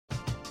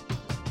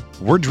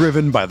We're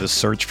driven by the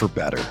search for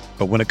better.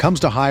 But when it comes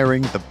to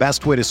hiring, the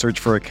best way to search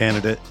for a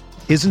candidate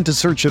isn't to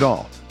search at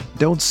all.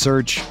 Don't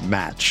search,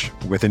 match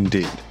with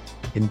Indeed.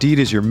 Indeed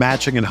is your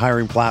matching and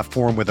hiring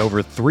platform with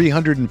over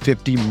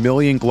 350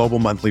 million global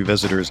monthly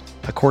visitors,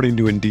 according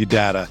to Indeed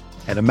data,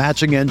 and a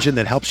matching engine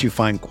that helps you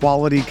find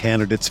quality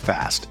candidates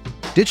fast.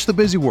 Ditch the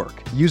busy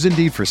work. Use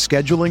Indeed for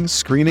scheduling,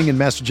 screening, and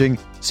messaging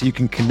so you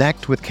can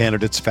connect with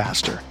candidates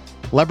faster.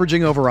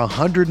 Leveraging over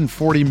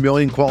 140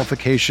 million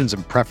qualifications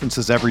and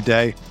preferences every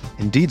day,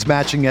 Indeed's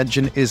matching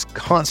engine is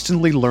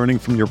constantly learning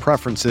from your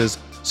preferences,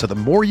 so the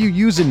more you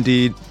use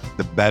Indeed,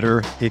 the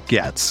better it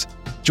gets.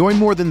 Join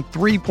more than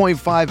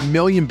 3.5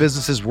 million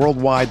businesses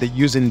worldwide that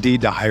use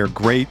Indeed to hire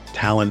great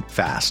talent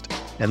fast.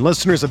 And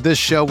listeners of this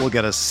show will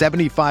get a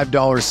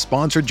 $75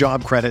 sponsored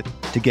job credit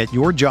to get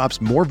your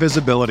jobs more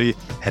visibility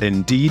at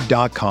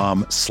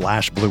Indeed.com/Blue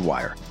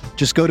Wire.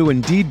 Just go to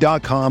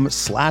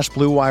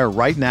Indeed.com/Blue Wire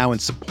right now and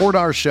support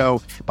our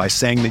show by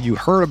saying that you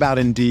heard about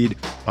Indeed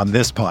on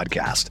this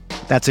podcast.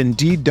 That's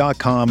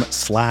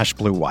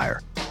Indeed.com/Blue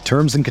Wire.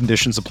 Terms and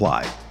conditions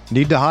apply.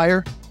 Need to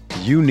hire?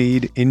 You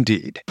need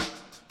Indeed.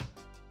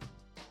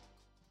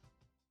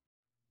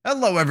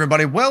 Hello,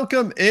 everybody.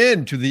 Welcome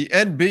into the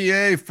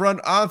NBA Front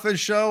Office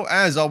Show.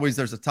 As always,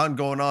 there's a ton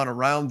going on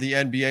around the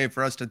NBA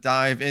for us to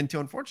dive into.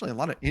 Unfortunately, a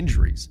lot of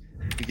injuries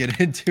to get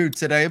into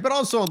today, but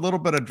also a little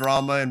bit of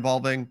drama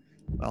involving,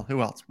 well,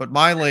 who else but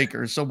my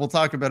Lakers. So we'll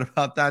talk a bit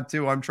about that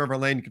too. I'm Trevor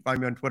Lane. You can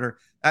find me on Twitter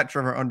at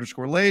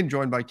Trevor_Lane,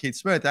 joined by Keith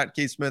Smith at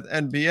Keith Smith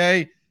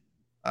NBA.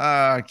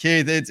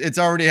 Keith, it's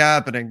already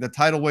happening. The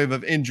tidal wave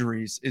of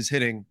injuries is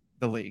hitting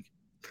the league.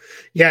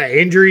 Yeah,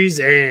 injuries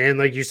and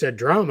like you said,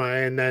 drama.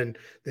 And then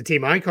the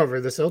team I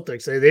cover, the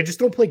Celtics, they just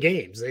don't play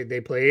games.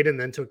 They played and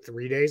then took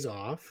 3 days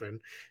off,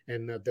 and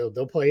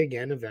they'll play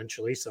again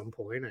eventually some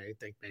point. I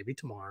think maybe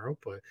tomorrow.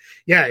 But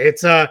yeah,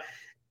 it's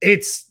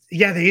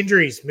the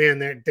injuries,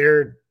 man.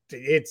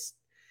 It's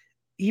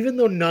even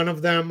though none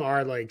of them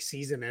are like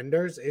season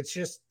enders, it's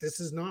just this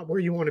is not where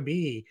you want to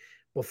be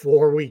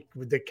before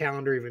the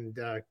calendar even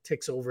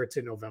ticks over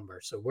to November.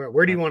 So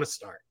where do you want to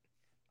start?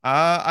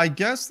 I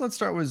guess let's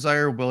start with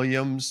Zaire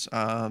Williams,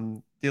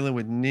 dealing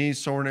with knee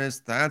soreness.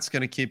 That's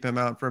going to keep him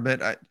out for a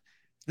bit. Like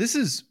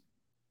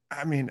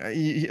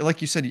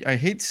you said, I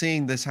hate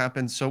seeing this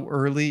happen so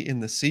early in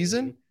the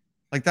season.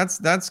 Like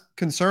that's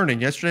concerning.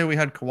 Yesterday we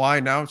had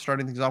Kawhi, now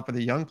starting things off with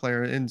a young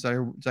player in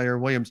Zaire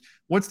Williams.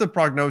 What's the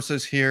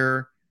prognosis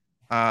here?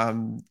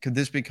 Could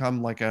this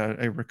become like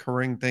a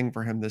recurring thing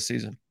for him this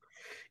season?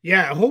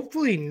 Yeah,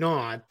 hopefully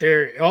not.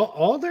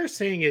 All they're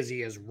saying is he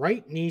has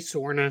right knee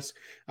soreness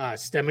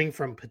stemming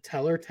from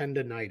patellar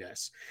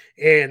tendonitis,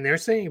 and they're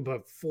saying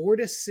about 4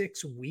 to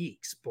 6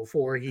 weeks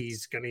before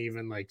he's going to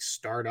even like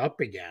start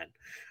up again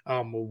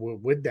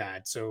with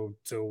that. So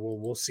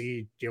we'll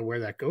see where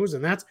that goes,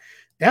 and that's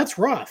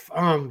rough.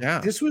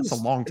 This was a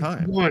long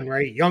time.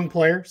 Right? Young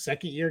player,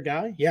 second year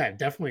guy. Yeah,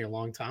 definitely a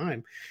long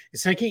time. A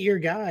second year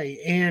guy,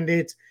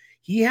 and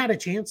he had a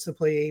chance to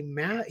play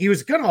he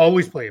was going to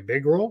always play a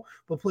big role,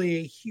 but play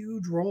a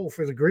huge role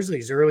for the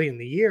Grizzlies early in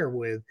the year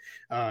with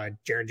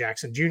Jaren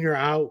Jackson Jr.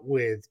 out,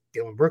 with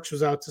Dillon Brooks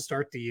was out to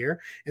start the year,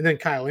 and then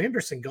Kyle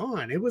Anderson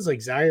gone. It was like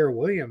Zaire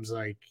Williams,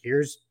 like,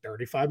 here's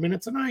 35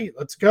 minutes a night,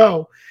 let's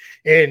go.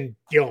 And,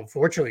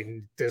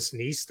 unfortunately, this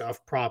knee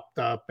stuff propped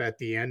up at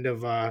the end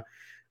of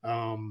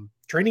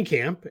training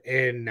camp,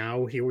 and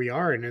now here we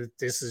are, and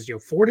this is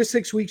 4 to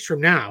 6 weeks from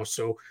now.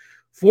 So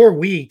 4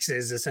 weeks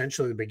is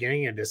essentially the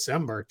beginning of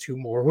December, 2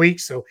 more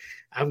weeks. So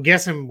I'm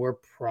guessing we're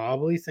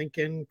probably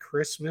thinking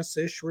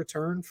Christmas-ish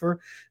return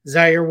for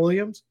Zaire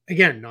Williams.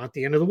 Again, not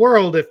the end of the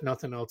world if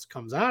nothing else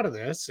comes out of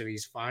this and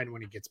he's fine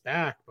when he gets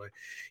back. But,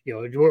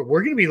 we're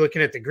going to be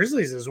looking at the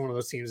Grizzlies as one of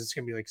those teams that's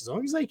going to be like, as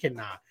long as they can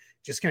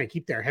just kind of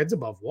keep their heads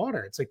above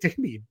water, it's like they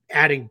can be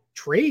adding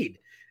trade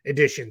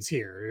additions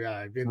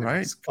here in the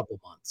next couple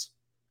months.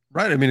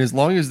 Right. I mean, as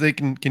long as they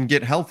can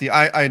get healthy,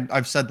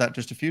 I've said that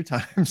just a few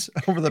times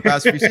over the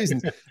past few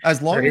seasons.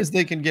 As long as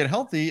they can get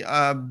healthy,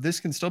 this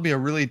can still be a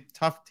really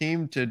tough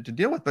team to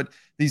deal with. But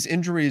these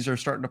injuries are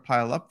starting to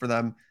pile up for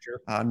them.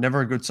 Sure.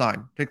 Never a good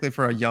sign, particularly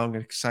for a young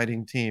and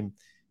exciting team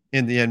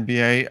in the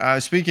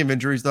NBA. Speaking of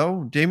injuries,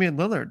 though, Damian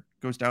Lillard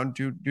goes down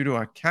due to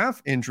a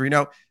calf injury.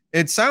 Now,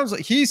 it sounds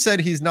like he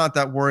said he's not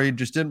that worried,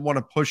 just didn't want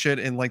to push it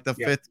in like the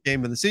fifth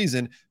game of the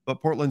season. But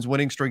Portland's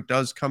winning streak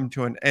does come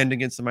to an end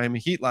against the Miami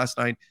Heat last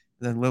night.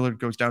 And then Lillard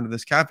goes down to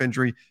this calf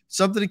injury.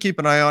 Something to keep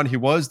an eye on. He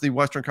was the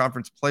Western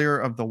Conference Player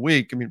of the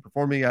Week. I mean,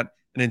 performing at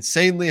an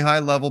insanely high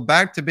level,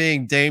 back to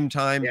being Dame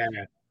time. Yeah.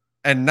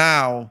 And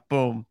now,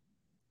 boom,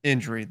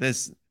 injury.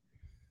 This,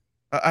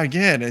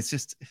 again, it's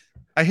just,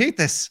 I hate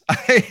this. I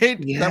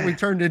hate that we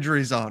turned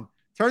injuries on.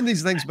 Turn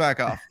these things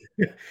back off.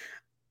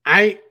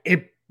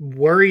 It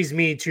worries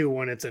me too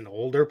when it's an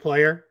older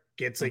player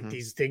gets like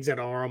these things that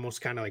are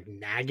almost kind of like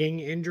nagging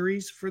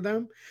injuries for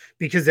them,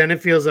 because then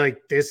it feels like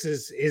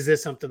is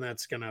this something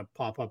that's going to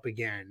pop up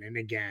again and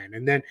again?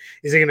 And then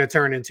is it going to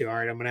turn into, all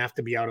right, I'm going to have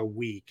to be out a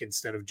week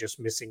instead of just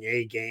missing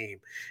a game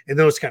and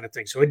those kind of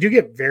things. So I do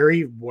get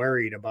very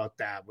worried about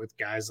that with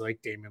guys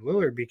like Damian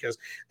Lillard, because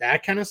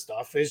that kind of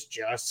stuff is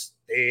just,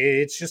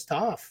 it's just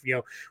tough,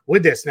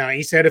 with this. Now,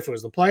 he said if it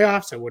was the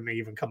playoffs, I wouldn't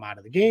even come out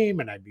of the game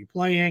and I'd be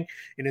playing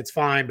and it's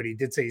fine. But he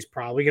did say he's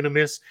probably going to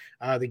miss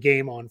the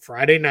game on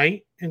Friday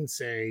night and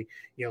say,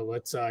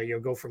 let's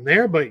go from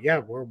there. But yeah,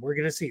 we're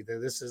going to see that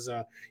this is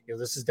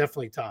this is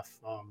definitely tough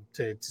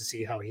to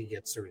see how he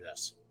gets through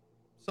this.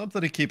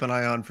 Something to keep an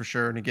eye on for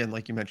sure. And again,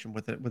 like you mentioned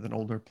with an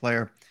older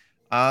player,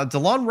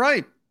 DeLon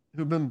Wright,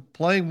 who've been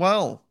playing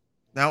well.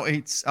 Now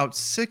it's out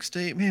 6 to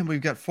 8. Man,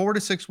 we've got 4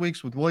 to 6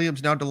 weeks with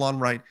Williams. Now DeLon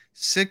Wright,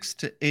 6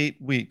 to 8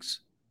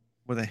 weeks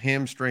with a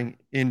hamstring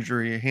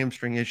injury, a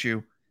hamstring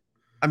issue.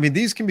 I mean,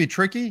 these can be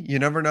tricky. You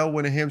never know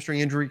when a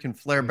hamstring injury can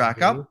flare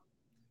back up.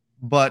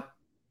 But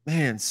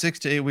man, 6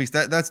 to 8 weeks,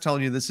 that's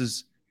telling you this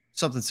is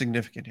something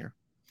significant here.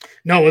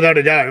 No, without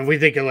a doubt. If we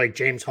think of like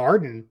James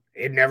Harden,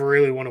 it never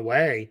really went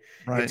away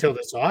until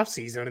this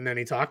offseason. And then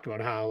he talked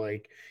about how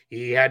like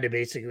he had to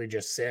basically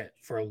just sit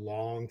for a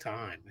long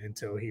time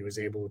until he was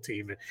able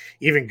to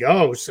even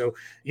go. So,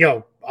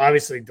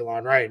 obviously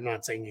DeLon Wright, I'm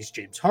not saying he's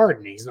James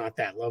Harden. He's not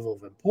that level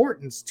of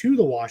importance to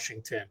the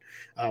Washington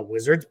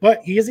Wizards,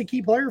 but he is a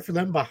key player for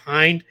them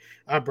behind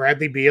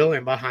Bradley Beal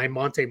and behind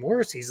Monte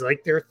Morris. He's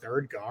like their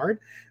third guard.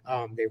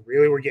 They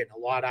really were getting a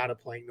lot out of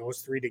playing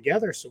those three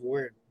together. So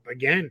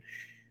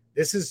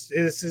this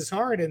is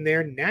hard. And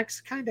their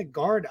next kind of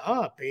guard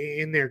up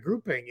in their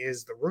grouping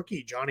is the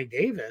rookie Johnny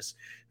Davis,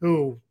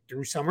 who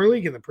through summer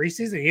league in the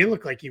preseason, he didn't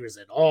look like he was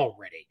at all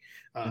ready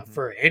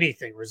for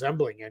anything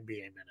resembling NBA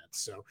minutes.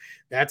 So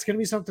that's going to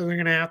be something they're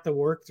going to have to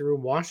work through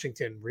in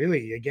Washington.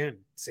 Really, again,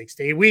 6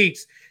 to 8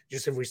 weeks.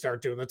 Just if we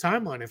start doing the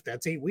timeline, if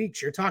that's 8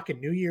 weeks, you're talking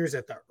New Year's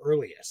at the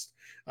earliest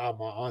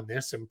on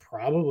this, and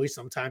probably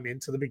sometime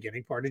into the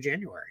beginning part of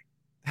January.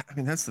 I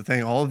mean, that's the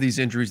thing. All of these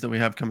injuries that we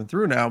have coming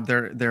through now,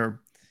 they're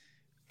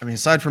I mean,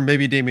 aside from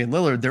maybe Damian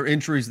Lillard, they're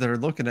injuries that are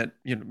looking at,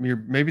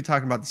 you're maybe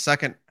talking about the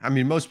second. I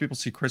mean, most people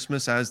see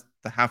Christmas as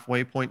the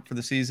halfway point for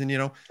the season,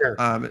 Sure.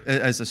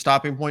 As a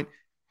stopping point.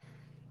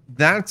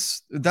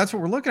 That's what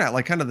we're looking at,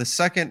 like kind of the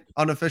second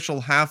unofficial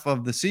half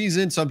of the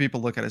season. Some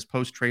people look at it as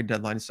post-trade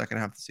deadline, second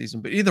half of the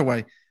season. But either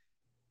way,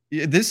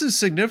 this is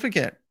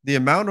significant. The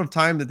amount of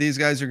time that these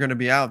guys are going to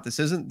be out.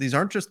 These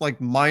aren't just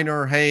like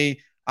minor, hey,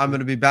 I'm going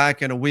to be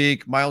back in a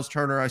week. Miles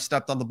Turner, I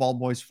stepped on the bald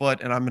boy's foot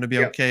and I'm going to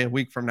be okay a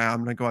week from now.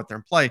 I'm going to go out there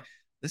and play.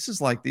 This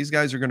is like these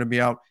guys are going to be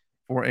out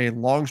for a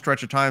long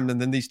stretch of time.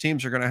 And then these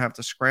teams are going to have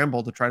to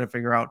scramble to try to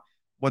figure out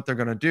what they're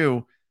going to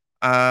do.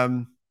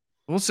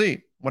 We'll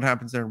see what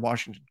happens there in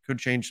Washington. Could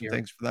change some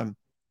things for them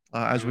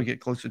as we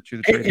get closer to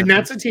the trade. And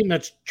that's a team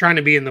that's trying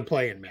to be in the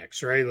play-in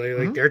mix, right?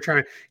 Like they're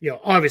trying,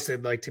 obviously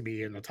they'd like to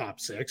be in the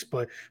top 6,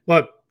 but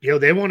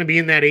they want to be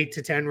in that 8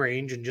 to 10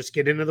 range and just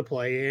get into the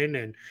play-in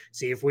and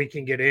see if we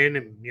can get in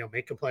and,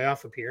 make a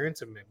playoff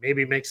appearance and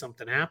maybe make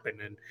something happen.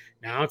 And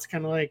now it's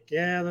kind of like,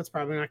 yeah, that's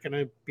probably not going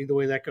to be the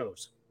way that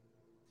goes.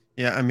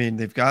 Yeah. I mean,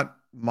 they've got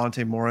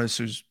Monte Morris,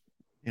 who's,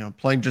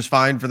 playing just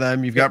fine for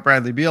them. You've got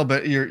Bradley Beal,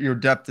 but your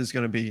depth is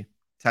going to be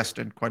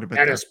tested quite a bit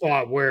at a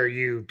spot where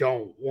you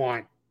don't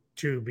want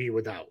to be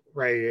without,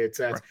 right?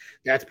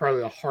 That's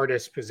probably the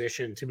hardest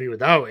position to be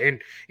without. And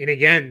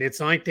again, it's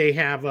not like they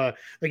have I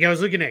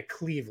was looking at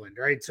Cleveland,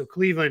 right? So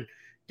Cleveland,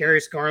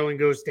 Darius Garland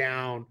goes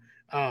down.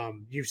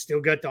 You've still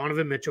got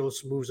Donovan Mitchell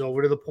moves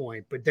over to the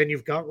point, but then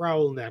you've got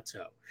Raul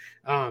Neto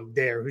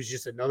there, who's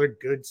just another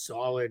good,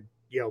 solid,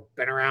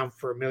 been around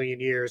for a million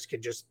years,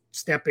 can just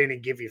step in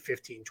and give you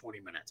 15, 20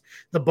 minutes.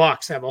 The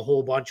Bucks have a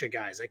whole bunch of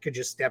guys that could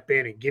just step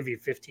in and give you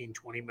 15,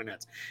 20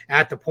 minutes.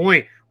 At the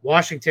point,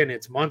 Washington,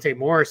 it's Monte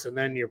Morris, and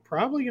then you're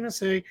probably going to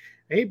say,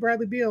 hey,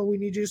 Bradley Beal, we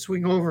need you to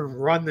swing over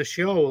and run the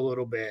show a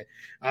little bit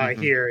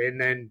here. And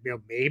then,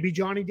 maybe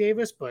Johnny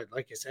Davis, but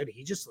like I said,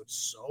 he just looked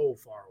so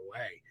far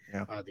away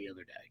the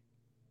other day.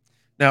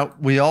 Now,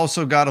 we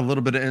also got a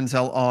little bit of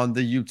intel on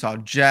the Utah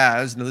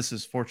Jazz. Now, this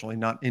is fortunately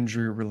not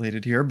injury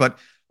related here, but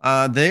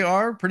they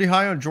are pretty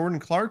high on Jordan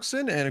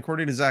Clarkson. And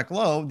according to Zach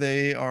Lowe,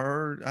 they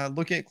are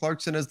looking at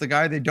Clarkson as the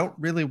guy they don't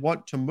really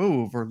want to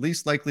move or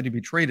least likely to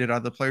be traded out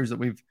of the players that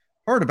we've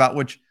heard about,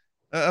 which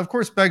of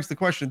course begs the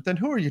question, then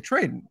who are you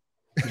trading?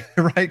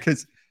 Right?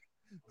 Because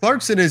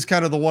Clarkson is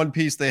kind of the one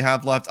piece they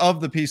have left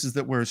of the pieces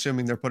that we're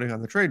assuming they're putting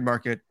on the trade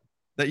market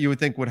that you would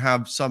think would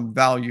have some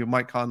value.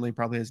 Mike Conley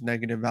probably has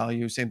negative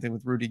value. Same thing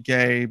with Rudy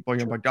Gay,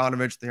 Bojan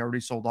Bogdanovic, they already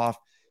sold off.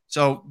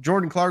 So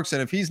Jordan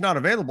Clarkson, if he's not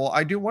available,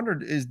 I do wonder,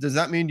 does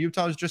that mean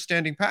Utah is just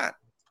standing pat?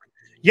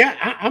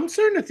 Yeah, I'm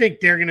starting to think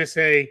they're going to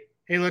say,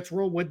 hey, let's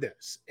roll with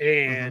this.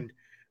 And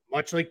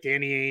much like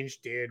Danny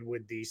Ainge did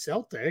with the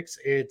Celtics,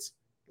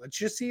 let's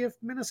just see if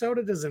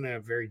Minnesota doesn't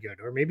have very good,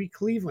 or maybe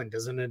Cleveland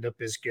doesn't end up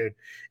as good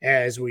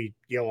as we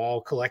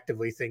all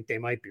collectively think they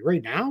might be.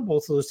 Right now,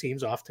 both of those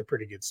teams off to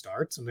pretty good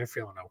starts and they're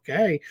feeling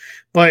okay.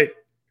 But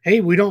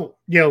hey, we don't,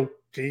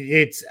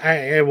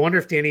 I wonder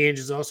if Danny Ainge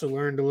has also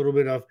learned a little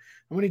bit of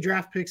how many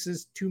draft picks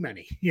is too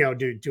many.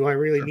 Do I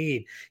really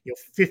need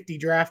 50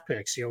 draft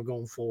picks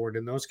going forward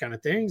and those kind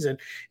of things?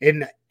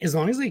 And as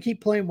long as they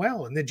keep playing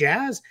well, and the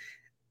Jazz,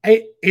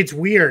 it's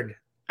weird.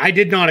 I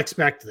did not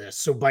expect this,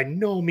 so by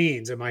no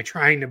means am I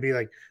trying to be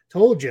like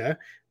told you,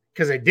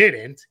 because I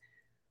didn't.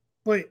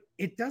 But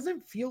it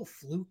doesn't feel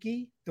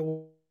fluky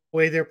the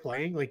way they're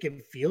playing. Like,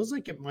 it feels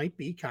like it might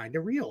be kind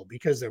of real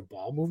because their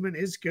ball movement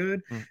is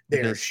good.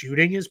 Their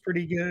shooting is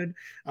pretty good.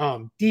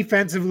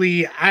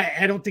 Defensively,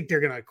 I don't think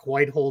they're going to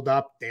quite hold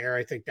up there.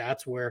 I think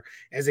that's where,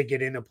 as they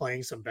get into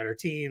playing some better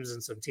teams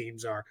and some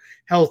teams are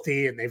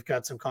healthy and they've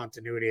got some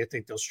continuity, I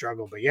think they'll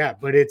struggle.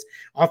 But it's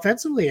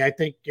offensively, I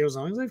think as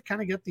long as they've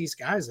kind of got these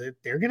guys,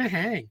 they're going to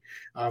hang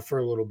for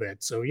a little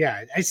bit. So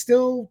yeah, I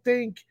still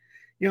think,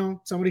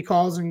 somebody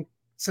calls and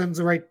sends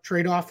the right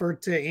trade offer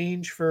to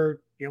Ainge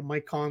for,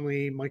 Mike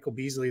Conley, Michael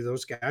Beasley,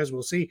 those guys,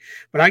 we'll see.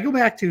 But I go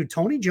back to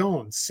Tony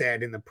Jones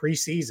said in the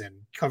preseason,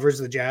 covers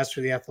the Jazz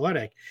for The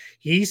Athletic.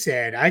 He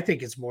said, I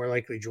think it's more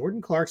likely Jordan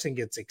Clarkson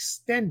gets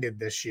extended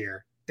this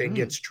year than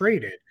gets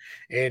traded.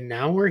 And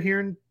now we're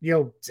hearing,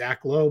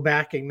 Zach Lowe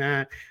backing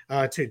that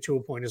to a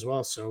point as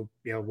well. So,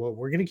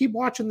 we're going to keep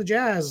watching the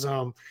Jazz.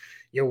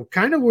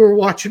 Kind of we're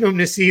watching them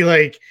to see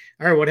like,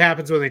 all right, what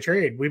happens when they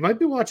trade? We might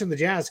be watching the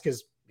Jazz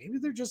because maybe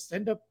they're just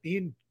end up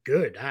being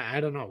good.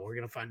 I don't know. We're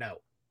going to find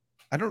out.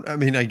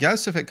 I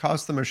guess if it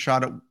costs them a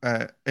shot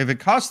at, if it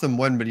costs them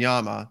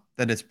Wembanyama,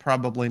 then it's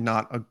probably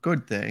not a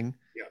good thing.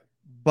 Yeah.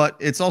 But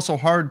it's also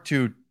hard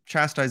to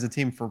chastise a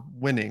team for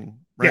winning,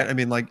 right?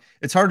 Yeah.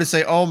 It's hard to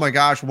say, oh my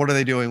gosh, what are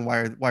they doing?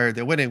 Why are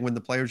they winning when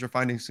the players are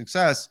finding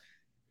success?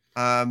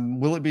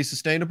 Will it be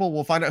sustainable?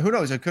 We'll find out. Who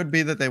knows? It could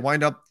be that they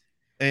wind up,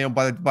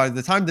 by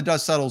the time the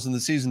dust settles and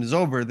the season is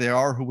over, they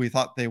are who we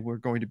thought they were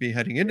going to be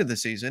heading into the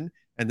season.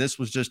 And this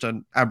was just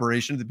an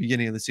aberration at the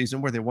beginning of the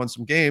season where they won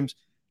some games.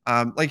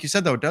 Like you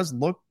said, though, it does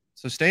look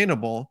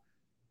sustainable.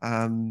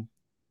 I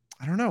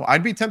don't know.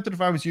 I'd be tempted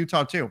if I was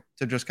Utah too,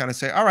 to just kind of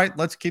say, all right,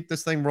 let's keep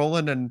this thing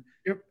rolling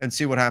and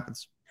see what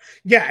happens.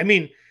 Yeah.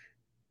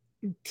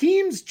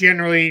 Teams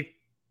generally,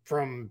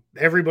 from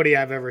everybody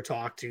I've ever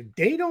talked to,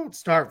 they don't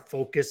start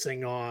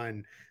focusing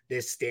on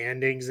the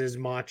standings as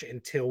much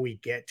until we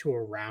get to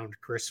around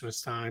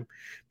Christmas time,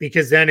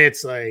 because then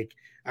it's like,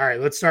 all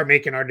right, let's start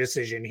making our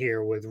decision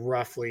here with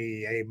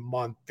roughly a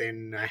month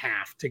and a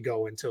half to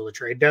go until the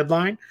trade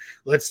deadline.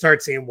 Let's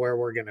start seeing where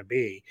we're going to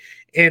be.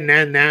 And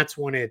then that's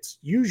when it's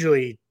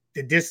usually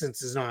the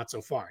distance is not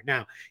so far.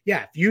 Now,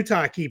 yeah, if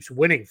Utah keeps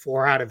winning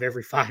 4 out of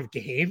every 5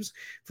 games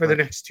for the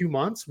next 2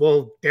 months,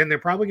 well, then they're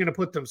probably going to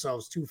put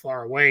themselves too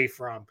far away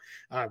from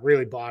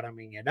really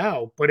bottoming it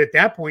out. But at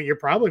that point, you're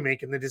probably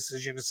making the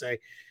decision to say,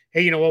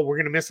 hey, you know what, we're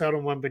going to miss out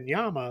on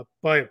Wembanyama,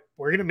 but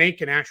we're going to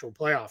make an actual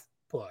playoff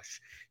push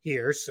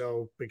here.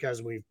 So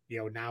because we,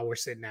 now we're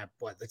sitting at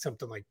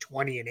something like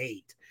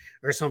 20-8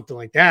 or something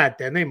like that,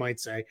 then they might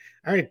say,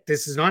 all right,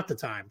 this is not the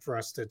time for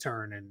us to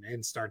turn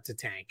and start to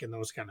tank and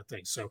those kind of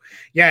things. So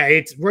yeah,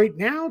 it's right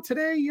now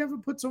today, you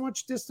haven't put so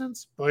much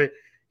distance, but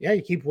yeah,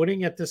 you keep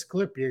winning at this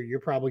clip, you're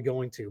probably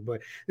going to.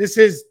 But this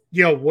is,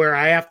 where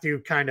I have to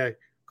kind of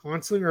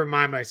constantly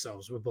remind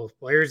myself with both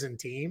players and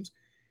teams,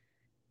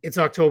 it's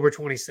October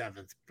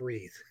 27th.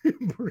 Breathe.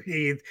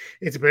 Breathe.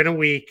 It's been a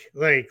week.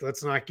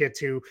 Let's not get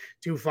too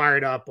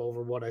fired up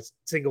over what a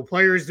single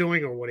player is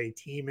doing or what a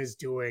team is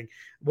doing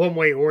one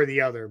way or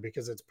the other,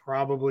 because it's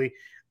probably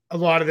a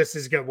lot of this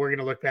is good. We're going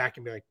to look back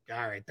and be like,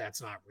 all right,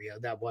 that's not real.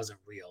 That wasn't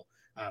real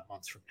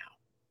months from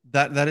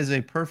now. That is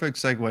a perfect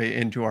segue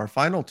into our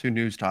final 2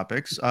 news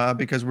topics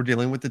because we're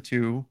dealing with the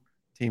 2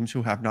 teams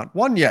who have not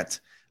won yet.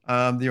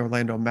 The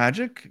Orlando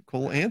Magic,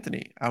 Cole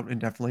Anthony out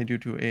indefinitely due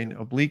to an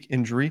oblique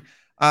injury.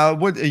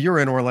 You're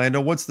in Orlando.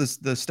 What's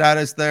the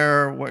status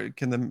there?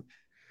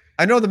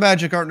 I know the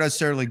Magic aren't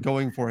necessarily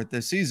going for it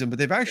this season, but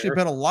they've actually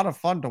been a lot of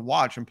fun to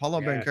watch. And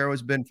Paolo Banchero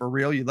has been for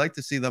real. You'd like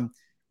to see them,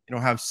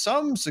 have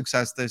some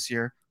success this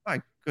year.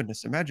 My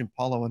goodness, imagine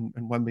Paolo and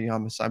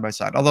Wembanyama side by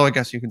side. Although I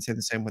guess you can say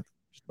the same with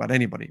just about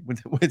anybody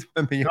with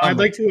Wembanyama. No, I'd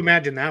like to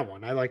imagine that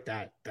one. I like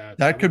that.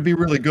 That could be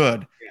really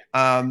good.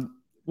 Yeah.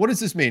 What does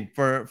this mean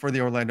for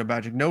the Orlando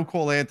Magic? No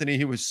Cole Anthony.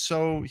 He was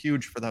so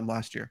huge for them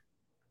last year.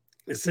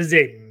 This is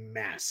a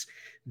mess.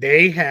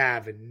 They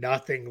have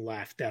nothing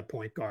left at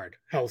point guard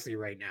healthy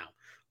right now.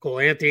 Cole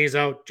Anthony's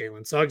out.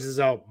 Jalen Suggs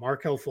is out.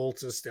 Markelle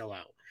Fultz is still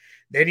out.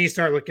 Then you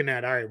start looking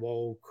at, all right,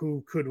 well,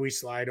 who could we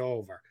slide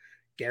over?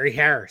 Gary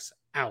Harris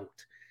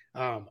out.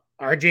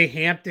 RJ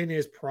Hampton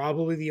is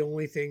probably the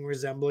only thing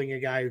resembling a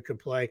guy who could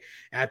play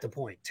at the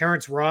point.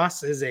 Terrence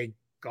Ross is a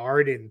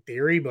guard in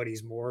theory, but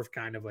he's more of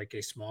kind of like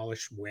a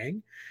smallish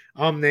wing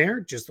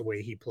there, just the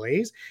way he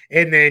plays.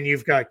 And then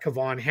you've got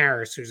Kevon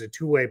Harris, who's a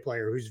 2-way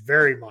player, who's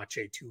very much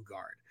a 2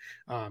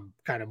 guard,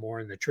 kind of more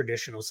in the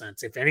traditional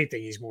sense. If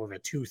anything, he's more of a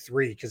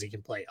 2-3 because he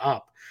can play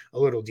up a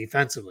little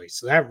defensively.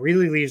 So that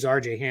really leaves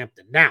RJ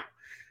Hampton. Now,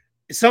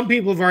 some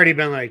people have already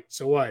been like,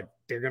 so what?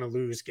 They're going to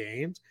lose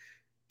games.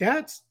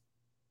 That's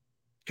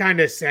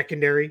kind of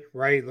secondary,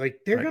 right? Like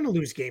they're Right. going to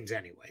lose games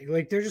anyway.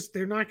 Like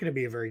they're not going to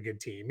be a very good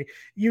team.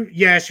 You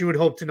would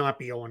hope to not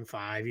be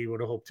 0-5. You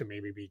would have hoped to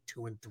maybe be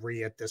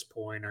 2-3 at this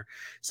point or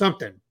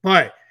something.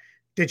 But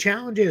the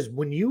challenge is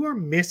when you are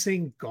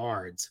missing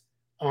guards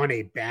on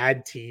a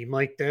bad team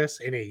like this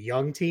in a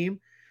young team,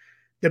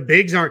 the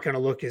bigs aren't going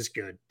to look as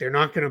good. They're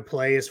not going to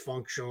play as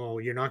functional.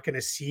 You're not going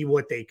to see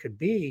what they could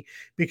be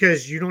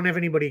because you don't have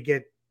anybody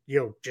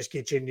just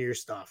get you into your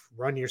stuff,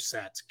 run your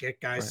sets, get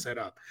guys Right. set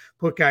up,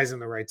 put guys in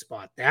the right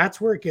spot.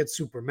 That's where it gets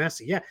super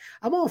messy. Yeah,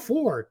 I'm all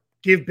for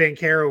give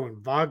Banchero and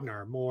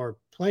Wagner more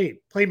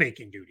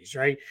playmaking duties,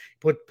 right?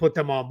 Put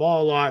them on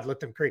ball a lot,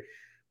 let them create,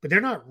 but they're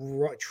not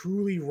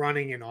truly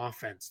running an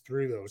offense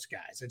through those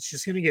guys. It's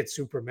just going to get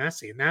super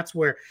messy. And that's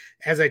where,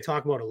 as I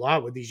talk about a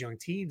lot with these young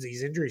teams,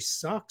 these injuries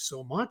suck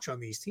so much on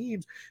these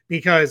teams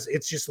because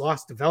it's just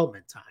lost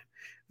development time.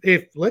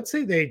 If let's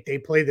say they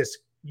play this,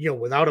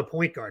 without a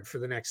point guard for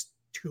the next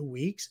 2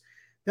 weeks,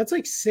 that's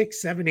like 6,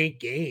 7,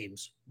 8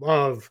 games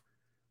of,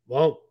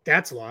 well,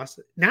 that's lost.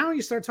 Now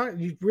you start talking,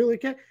 you really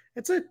get,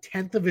 it's a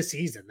 10th of a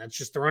season that's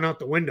just thrown out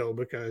the window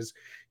because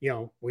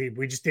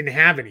we just didn't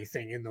have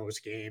anything in those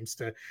games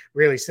to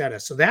really set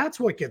us. So that's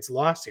what gets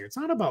lost here. It's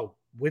not about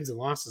wins and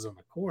losses on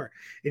the court.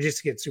 It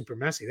just gets super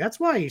messy. That's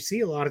why you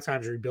see a lot of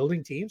times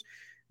rebuilding teams,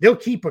 they'll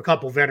keep a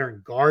couple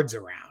veteran guards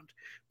around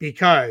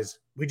because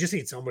we just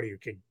need somebody who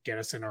can get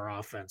us in our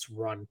offense,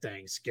 run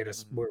things, get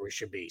us where we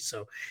should be.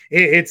 So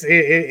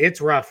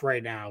it's rough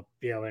right now,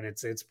 and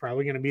it's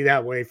probably going to be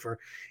that way for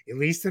at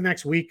least the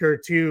next week or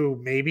two.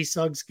 Maybe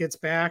Suggs gets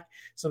back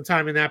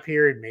sometime in that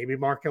period. Maybe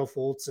Markelle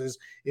Fultz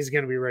is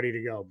going to be ready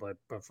to go, but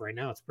for right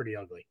now, it's pretty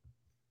ugly.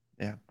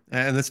 Yeah.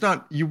 And it's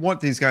not, you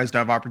want these guys to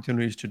have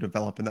opportunities to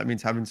develop. And that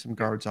means having some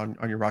guards on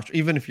your roster.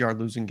 Even if you are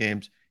losing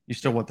games, you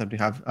still want them to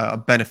have a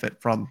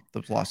benefit from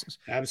those losses.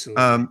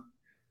 Absolutely.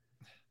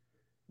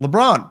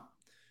 LeBron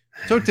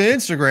took to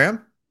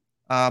Instagram,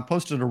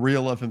 posted a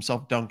reel of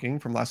himself dunking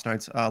from last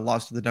night's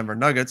loss to the Denver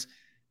Nuggets.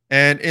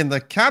 And in the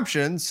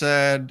caption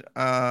said,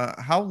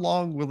 how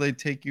long will they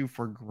take you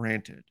for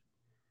granted?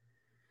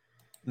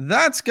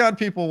 That's got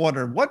people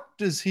wondering, what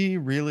does he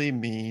really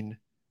mean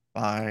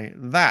by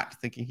that?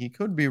 Thinking he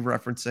could be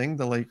referencing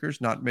the Lakers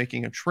not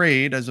making a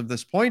trade as of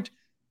this point,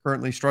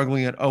 currently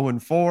struggling at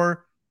 0-4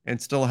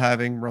 and still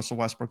having Russell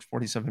Westbrook's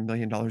 $47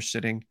 million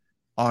sitting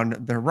on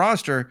their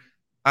roster.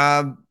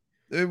 How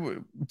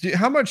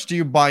much do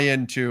you buy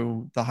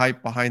into the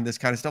hype behind this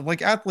kind of stuff?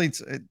 Like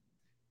athletes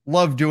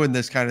love doing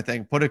this kind of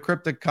thing. Put a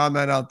cryptic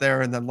comment out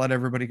there and then let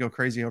everybody go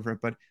crazy over it.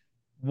 But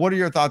what are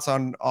your thoughts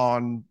on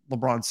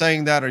LeBron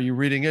saying that? Are you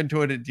reading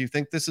into it? Do you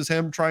think this is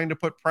him trying to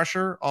put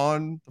pressure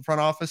on the front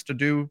office to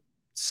do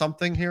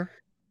something here?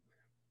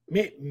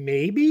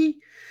 Maybe.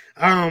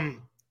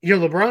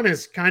 LeBron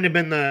has kind of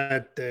been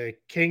the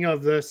king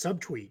of the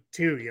subtweet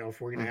too. If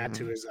we're going to add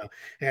to his,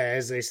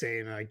 as they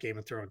say in Game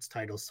of Thrones,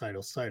 titles,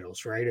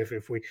 right?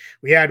 If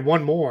we add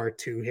one more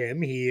to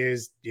him, he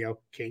is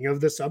king of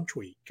the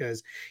subtweet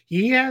because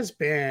he has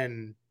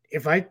been.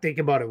 If I think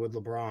about it with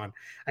LeBron,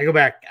 I go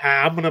back.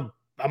 I'm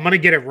gonna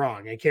get it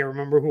wrong. I can't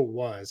remember who it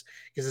was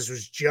because this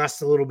was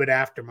just a little bit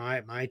after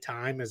my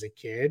time as a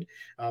kid.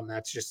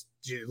 That's just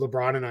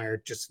LeBron and I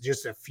are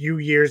just a few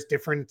years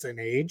difference in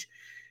age.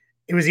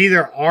 It was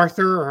either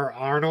Arthur or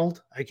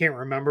Arnold. I can't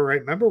remember, right?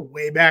 Remember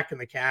way back in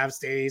the Cavs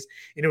days,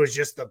 and it was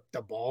just the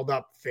balled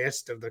up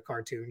fist of the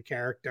cartoon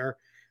character.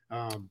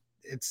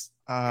 It's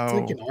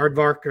like an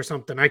aardvark or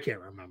something. I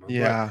can't remember.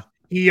 Yeah. But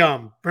he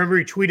remember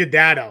he tweeted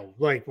that out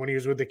like when he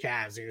was with the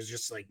Cavs. He was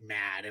just like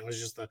mad. It was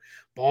just a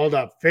balled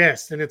up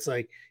fist. And it's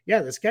like,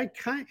 yeah, this guy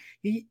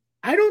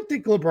I don't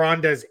think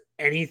LeBron does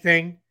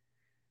anything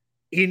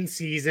in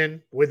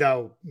season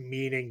without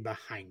meaning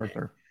behind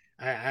Arthur. It.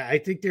 I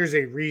think there's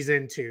a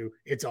reason to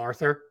it's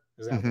Arthur.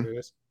 Is that what it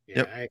is?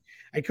 Yeah, yep.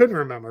 I couldn't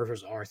remember if it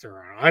was Arthur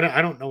or not.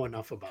 I don't know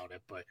enough about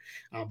it, but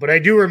I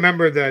do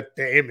remember the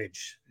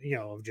image,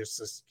 of just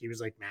this, he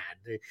was like mad.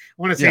 I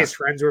want to say his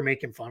friends were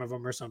making fun of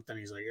him or something.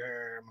 He's like,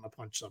 I'm gonna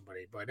punch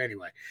somebody. But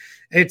anyway,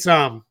 it's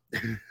now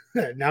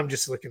I'm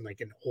just looking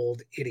like an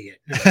old idiot.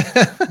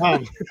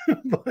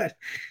 But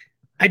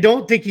I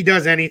don't think he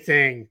does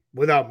anything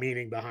without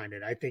meaning behind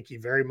it. I think he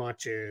very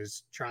much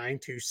is trying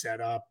to set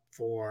up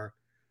for,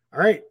 all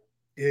right,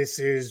 this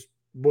is,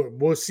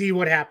 we'll see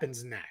what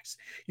happens next.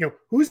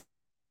 Who's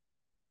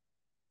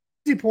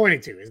he pointing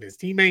to? Is it his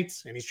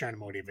teammates? And he's trying to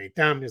motivate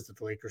them. Is it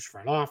the Lakers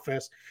front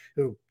office?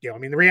 Who, the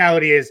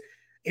reality is,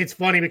 it's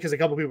funny because a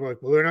couple people are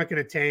like, well, they're not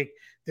going to tank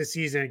this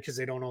season because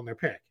they don't own their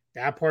pick.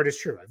 That part is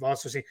true. I've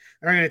also seen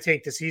they're going to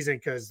tank the season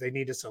because they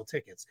need to sell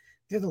tickets.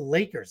 They're the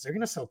Lakers. They're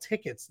going to sell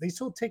tickets. They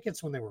sold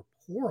tickets when they were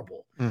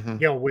horrible,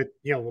 with,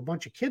 a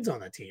bunch of kids on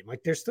the team.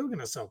 Like, they're still going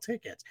to sell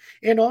tickets.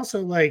 And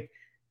also, like,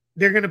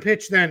 they're going to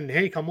pitch then,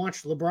 hey, come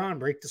watch LeBron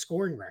break the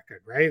scoring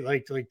record, right?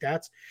 Like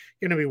that's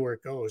going to be where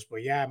it goes.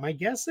 But yeah, my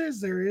guess is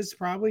there is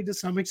probably to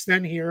some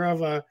extent here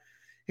of a,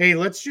 hey,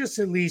 let's just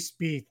at least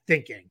be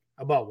thinking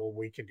about what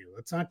we can do.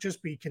 Let's not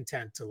just be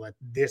content to let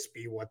this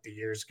be what the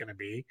year is going to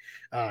be,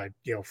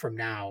 from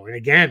now. And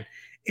again,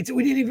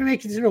 we didn't even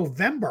make it to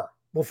November.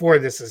 before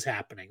this is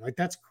happening. Like,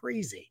 that's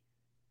crazy.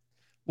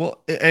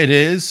 Well, it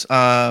is.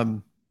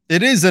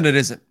 It is and it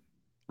isn't,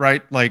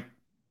 right? Like,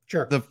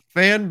 Sure. the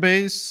fan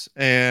base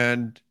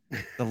and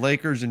the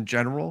Lakers in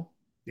general,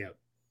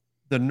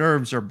 the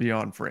nerves are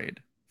beyond frayed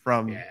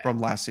from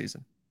last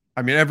season.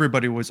 I mean,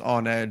 everybody was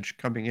on edge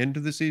coming into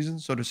the season.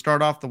 So to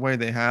start off the way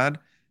they had,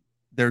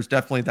 there's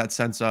definitely that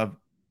sense of,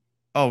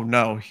 oh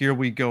no, here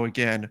we go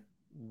again.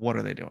 What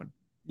are they doing?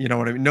 You know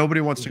what I mean?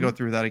 Nobody wants to go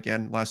through that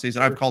again last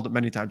season. I've called it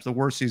many times, the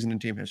worst season in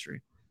team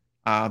history.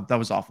 That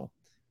was awful.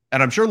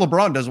 And I'm sure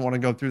LeBron doesn't want to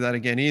go through that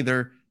again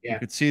either. You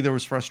could see there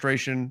was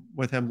frustration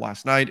with him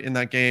last night in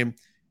that game.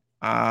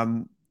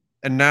 And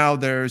now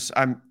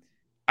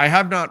I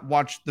have not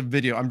watched the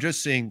video. I'm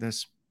just seeing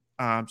this.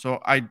 So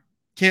I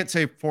can't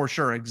say for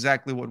sure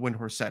exactly what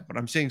Windhorst said, but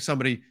I'm seeing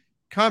somebody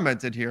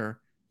commented here,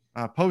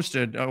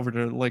 posted over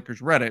to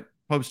Lakers Reddit,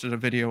 posted a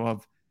video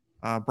of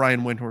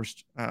Brian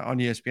Windhorst on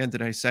ESPN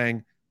today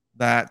saying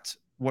that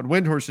what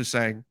Windhorst is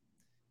saying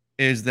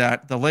is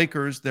that the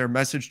Lakers, their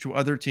message to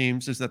other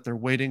teams is that they're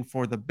waiting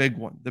for the big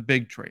one, the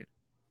big trade.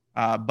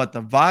 But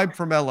the vibe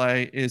from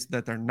LA is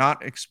that they're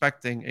not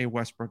expecting a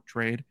Westbrook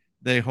trade.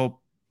 They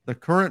hope the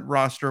current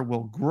roster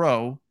will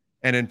grow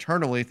and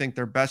internally think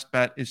their best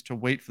bet is to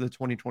wait for the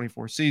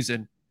 2024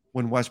 season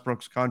when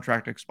Westbrook's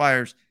contract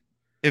expires.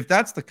 If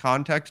that's the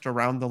context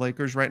around the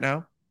Lakers right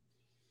now,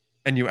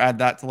 and you add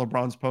that to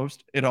LeBron's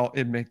post,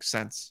 it makes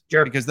sense.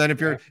 Sure. Because then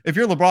if you're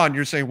LeBron,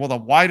 you're saying, well,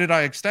 then why did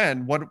I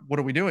extend? What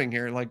are we doing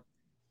here? Like,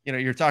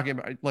 you're talking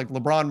about like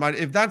LeBron might,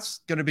 if that's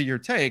going to be your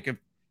take, if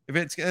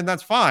it's, and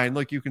that's fine.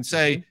 Like, you can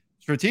say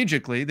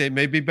strategically, they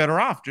may be better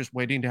off just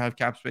waiting to have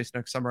cap space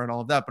next summer and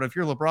all of that. But if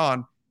you're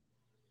LeBron,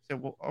 say,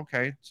 well,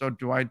 okay, so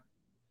you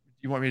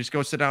want me to just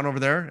go sit down over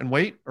there and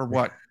wait or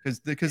what?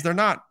 Because they're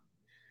not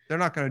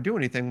going to do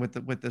anything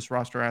with this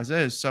roster as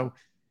is. So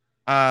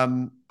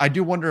I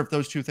do wonder if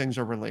those two things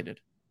are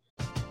related.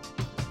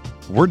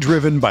 We're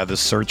driven by the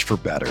search for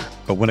better.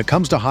 But when it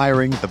comes to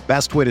hiring, the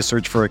best way to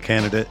search for a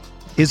candidate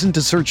isn't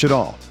to search at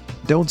all.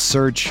 Don't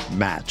search,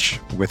 match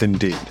with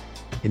Indeed.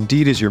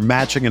 Indeed is your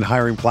matching and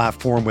hiring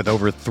platform with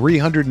over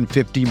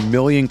 350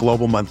 million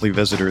global monthly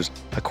visitors,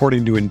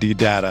 according to Indeed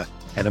data,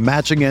 and a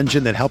matching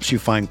engine that helps you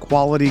find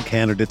quality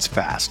candidates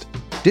fast.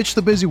 Ditch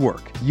the busy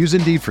work. Use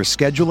Indeed for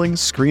scheduling,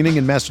 screening,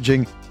 and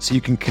messaging so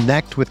you can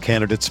connect with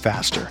candidates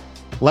faster.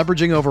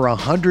 Leveraging over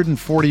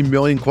 140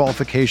 million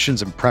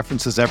qualifications and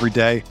preferences every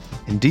day,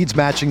 Indeed's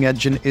matching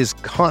engine is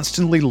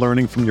constantly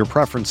learning from your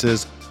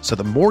preferences, so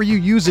the more you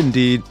use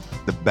Indeed,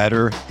 the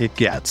better it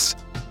gets.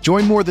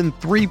 Join more than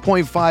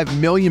 3.5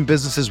 million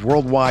businesses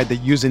worldwide that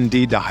use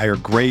Indeed to hire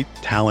great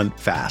talent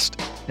fast.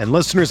 And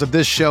listeners of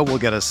this show will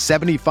get a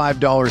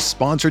 $75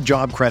 sponsored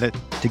job credit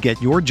to get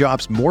your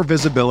jobs more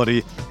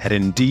visibility at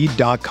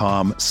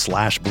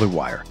Indeed.com/Blue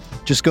Wire.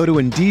 Just go to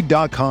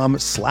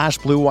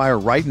Indeed.com/Blue Wire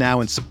right now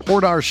and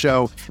support our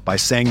show by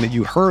saying that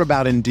you heard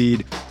about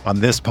Indeed on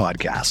this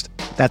podcast.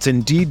 That's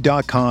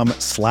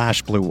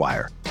Indeed.com/Blue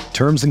Wire.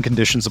 Terms and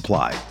conditions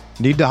apply.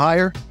 Need to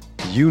hire?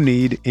 You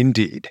need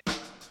Indeed.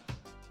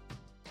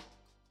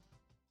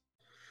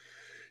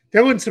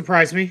 That wouldn't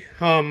surprise me.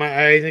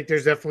 I think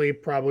there's definitely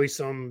probably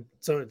something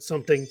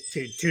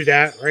to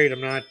that, right?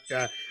 I'm not.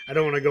 I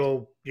don't want to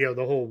go, the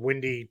whole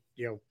windy,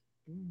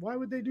 why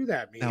would they do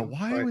that? Now,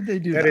 why would they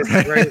do that? Is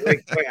right.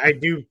 Like I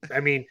do.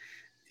 I mean,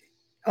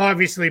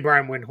 obviously,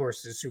 Brian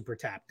Windhorst is super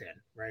tapped in,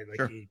 right?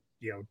 Like, he,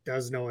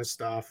 does know his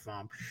stuff.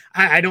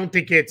 I don't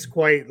think it's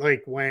quite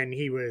like when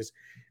he was.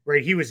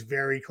 Right, he was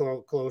very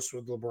close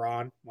with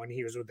LeBron when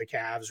he was with the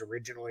Cavs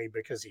originally,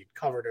 because he'd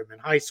covered him in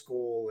high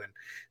school and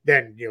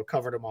then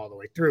covered him all the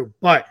way through.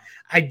 But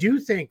I do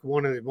think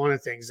one of the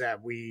things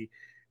that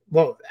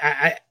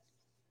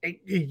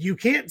you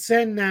can't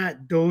send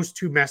those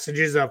two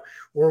messages of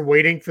we're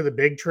waiting for the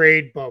big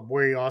trade, but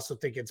we also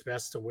think it's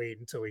best to wait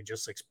until he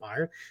just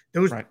expired.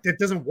 That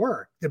doesn't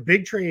work. The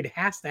big trade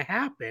has to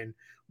happen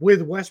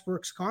with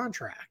Westbrook's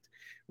contract,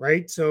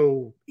 right?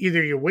 So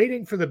either you're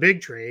waiting for the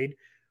big trade,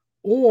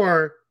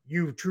 or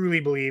you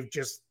truly believe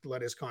just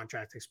let his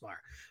contract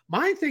expire.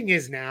 My thing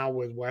is now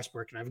with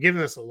Westbrook, and I've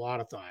given this a lot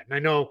of thought, and I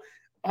know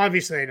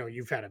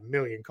you've had a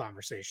million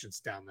conversations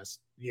down this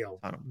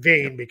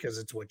vein because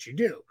it's what you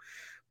do.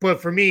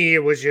 But for me,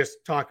 it was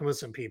just talking with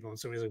some people, and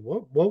somebody's like,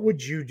 what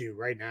would you do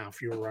right now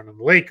if you were running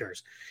the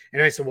Lakers?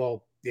 And I said,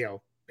 well,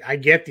 I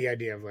get the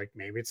idea of like,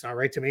 maybe it's not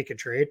right to make a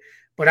trade,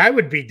 but I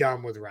would be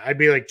done with it. I'd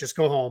be like, just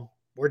go home.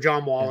 We're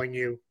John Walling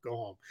you, go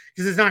home,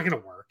 because it's not going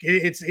to work.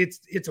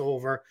 It's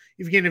over.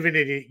 You've given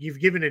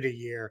it a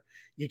year.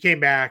 You came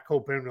back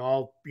hoping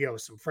all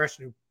some fresh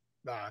new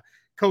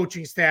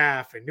coaching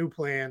staff and new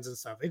plans and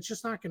stuff. It's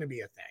just not going to be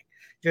a thing.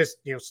 Just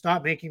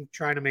stop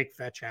trying to make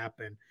fetch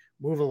happen.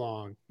 Move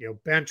along.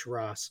 Bench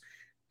Russ.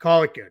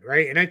 Call it good,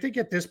 right? And I think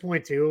at this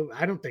point too,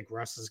 I don't think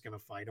Russ is going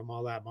to fight him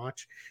all that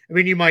much. I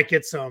mean, you might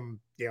get some,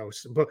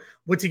 but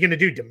what's he going to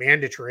do?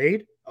 Demand a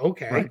trade?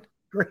 Okay. Right.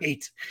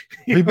 Great.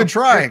 We've been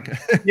trying.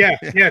 Yeah.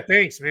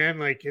 Thanks, man.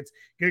 Like, it's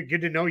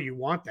good to know you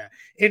want that.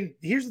 And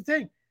here's the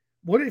thing.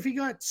 What if he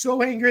got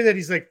so angry that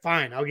he's like,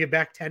 fine, I'll give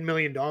back $10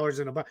 million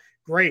in a buck.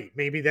 Great.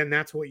 Maybe then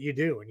that's what you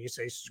do. And you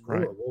say,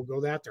 screw it, we'll go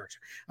that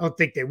direction. I don't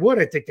think they would.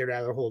 I think they'd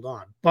rather hold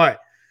on. But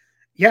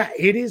yeah,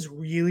 it is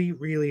really,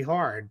 really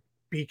hard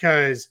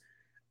because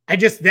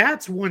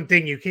that's one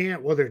thing you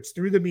can't, whether it's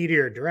through the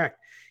media or direct,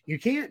 you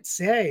can't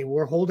say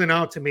we're holding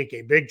out to make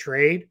a big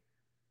trade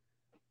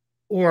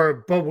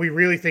but we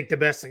really think the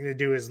best thing to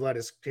do is let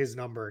his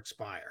number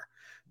expire.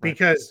 Right.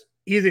 Because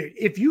either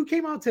if you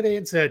came out today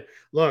and said,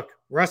 look,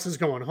 Russ is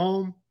going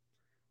home,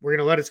 we're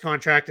going to let his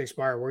contract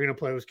expire, we're going to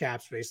play with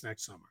cap space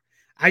next summer,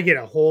 I get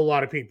a whole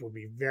lot of people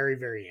be very,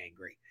 very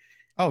angry.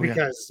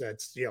 Because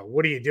that's,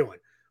 what are you doing?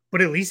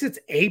 But at least it's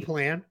a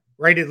plan,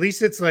 right? At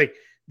least it's like,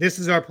 this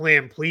is our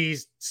plan.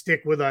 Please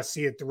stick with us,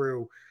 see it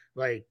through.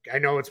 Like, I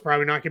know it's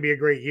probably not going to be a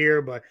great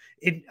year, but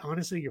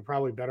honestly, you're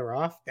probably better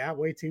off that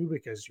way too,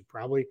 because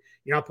you're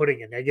not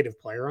putting a negative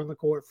player on the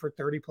court for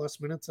 30 plus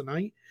minutes a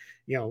night,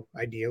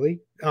 ideally.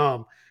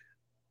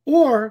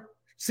 Or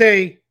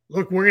say,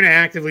 look, we're going to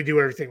actively do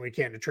everything we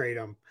can to trade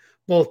them.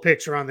 Both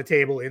picks are on the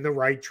table in the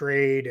right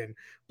trade and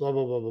blah,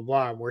 blah, blah, blah,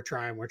 blah. And we're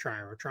trying.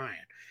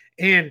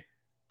 And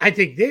I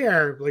think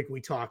like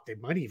we talked,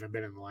 it might have even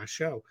been in the last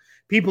show,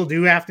 people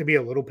do have to be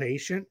a little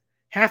patient.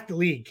 Half the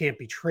league can't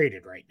be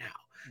traded right now.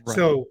 Right.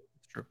 So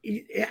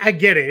I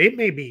get it. It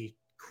may be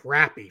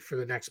crappy for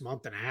the next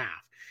month and a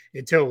half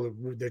until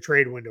the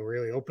trade window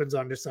really opens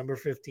on December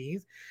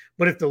 15th.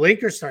 But if the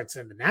Lakers start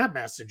sending that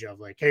message of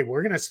like, hey,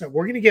 we're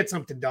going to get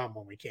something done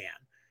when we can.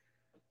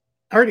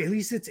 All right, at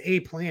least it's a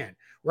plan.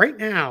 Right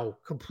now,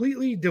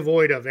 completely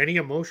devoid of any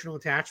emotional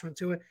attachment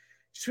to it,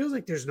 just feels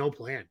like there's no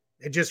plan.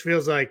 It just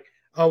feels like,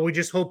 oh, we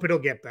just hope it'll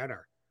get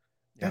better.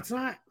 Yeah. That's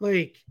not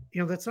like,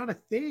 that's not a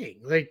thing.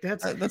 Like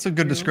that's a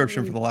good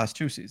description for the last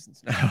 2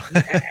 seasons now.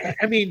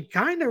 I mean,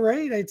 kind of,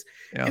 right?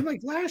 And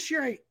like last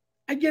year,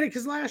 I get it,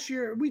 because last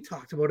year we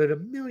talked about it a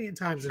million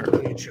times in a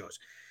million shows.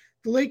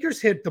 The Lakers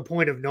hit the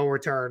point of no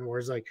return where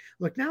it's like,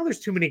 look, now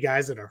there's too many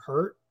guys that are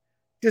hurt.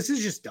 This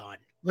is just done.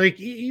 Like,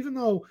 even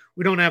though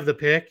we don't have the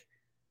pick,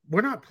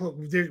 we're not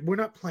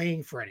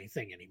playing for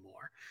anything anymore.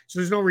 So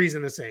there's no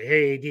reason to say,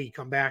 hey, AD,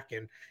 come back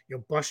and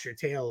bust your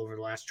tail over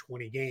the last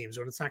 20 games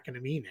when it's not going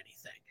to mean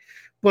anything.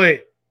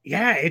 But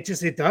yeah, it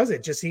does.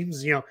 It just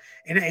seems,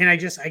 and I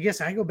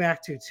guess I go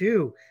back to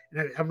too,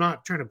 and I'm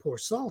not trying to pour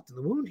salt in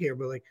the wound here,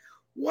 but like,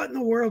 what in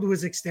the world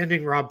was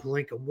extending Rob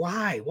Pelinka?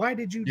 Why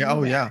did you do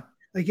that? Yeah.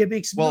 Like, it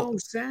makes no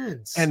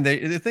sense. And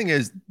the thing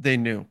is, they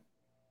knew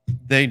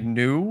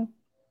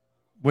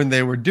when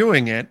they were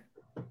doing it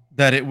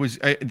that it was,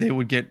 they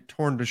would get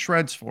torn to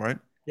shreds for it.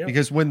 Yep.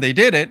 Because when they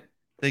did it,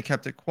 they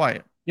kept it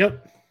quiet.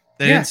 Yep.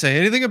 They didn't say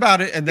anything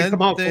about it. And then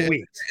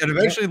it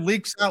eventually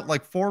leaks out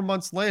like 4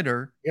 months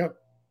later. Yep.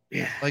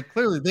 Yeah. Like,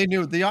 clearly they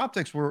knew the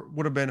optics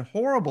would have been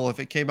horrible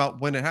if it came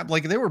out when it happened.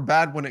 Like, they were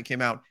bad when it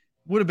came out.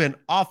 Would have been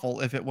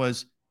awful if it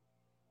was,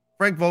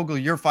 Frank Vogel,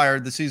 you're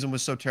fired. The season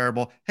was so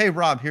terrible. Hey,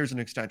 Rob, here's an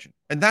extension.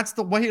 And that's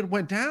the way it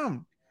went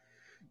down.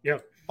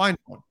 Yep. Mind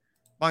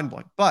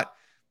blowing. But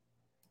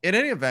in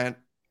any event,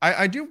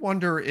 I do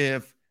wonder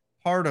if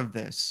part of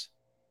this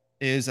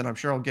is, and I'm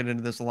sure I'll get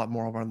into this a lot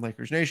more over on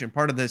Lakers Nation,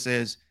 part of this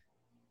is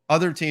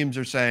other teams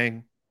are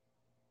saying,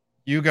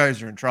 you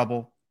guys are in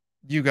trouble.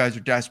 You guys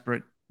are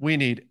desperate. We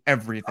need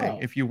everything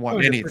if you want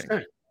 100%.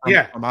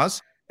 Anything from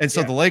us. And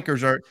so the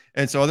Lakers are,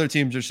 and so other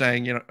teams are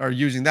saying, are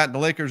using that. And the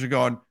Lakers are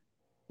going,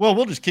 well,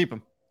 we'll just keep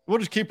him. We'll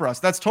just keep Russ.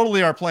 That's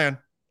totally our plan.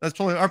 That's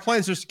totally our plan,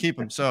 is just to keep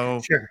him.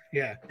 So sure.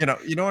 Yeah.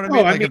 You know what I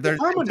mean? Like, if there's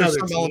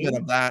some element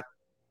of that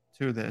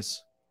to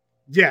this.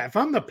 Yeah. If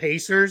I'm the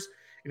Pacers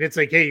and it's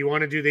like, hey, you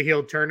want to do the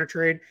Hield Turner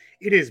trade?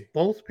 It is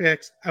both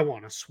picks. I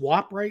want a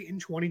swap right in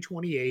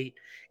 2028.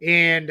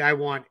 And I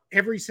want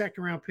every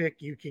second round pick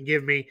you can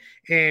give me.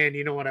 And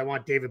you know what? I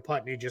want David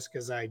Putney just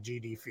because I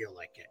GD feel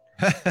like it.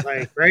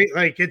 Like, right?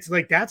 Like, it's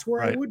like, that's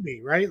where I would be,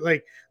 right?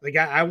 Like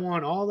I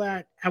want all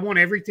that. I want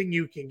everything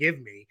you can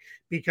give me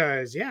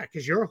because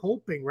you're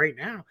hoping right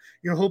now,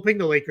 you're hoping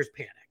the Lakers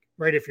panic,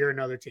 right? If you're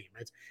another team,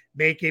 it's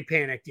make a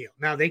panic deal.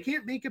 Now, they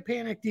can't make a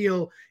panic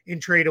deal and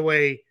trade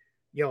away,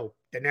 the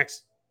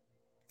next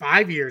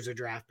 5 years of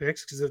draft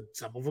picks because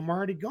some of them are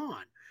already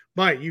gone.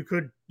 But you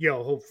could,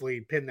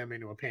 hopefully pin them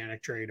into a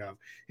panic trade of,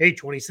 hey,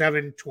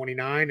 27,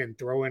 29, and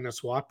throw in a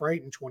swap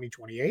right in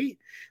 2028,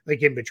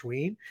 like in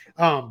between.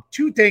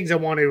 2 things I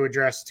want to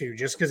address too,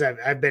 just because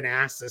I've been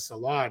asked this a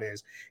lot,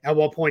 is at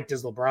what point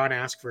does LeBron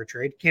ask for a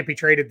trade? Can't be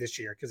traded this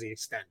year because he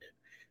extended.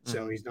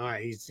 So he's not,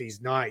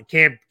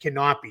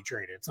 cannot be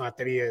traded. It's not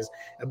that he has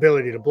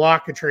ability to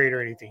block a trade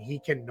or anything. He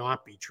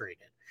cannot be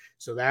traded.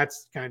 So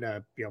that's kind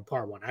of,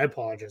 part one. I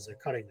apologize. They're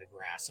cutting the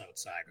grass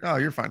outside. Oh,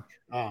 you're fine.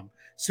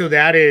 So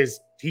that is,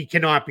 he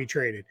cannot be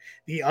traded.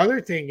 The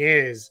other thing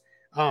is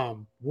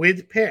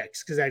with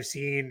picks, because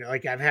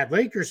I've had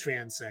Lakers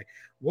fans say,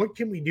 what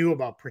can we do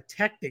about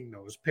protecting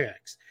those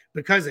picks?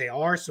 Because they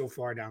are so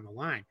far down the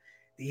line.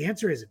 The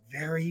answer is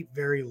very,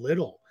 very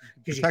little.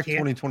 Because you can't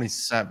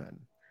 2027.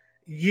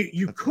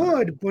 You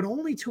could, but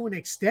only to an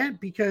extent,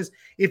 because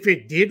if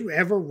it did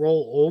ever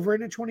roll over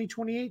into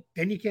 2028,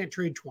 then you can't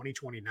trade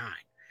 2029.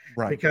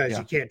 Right. because Yeah.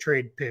 you can't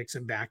trade picks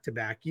in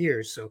back-to-back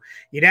years. So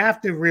you'd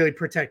have to really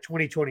protect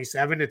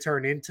 2027 to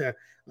turn into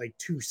like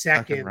 2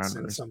 Second seconds and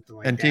rounders. something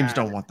like And that. teams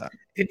don't want that.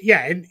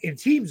 And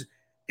teams,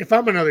 if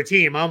I'm another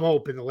team, I'm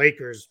hoping the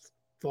Lakers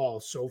fall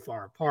so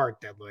far apart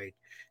that like,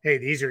 hey,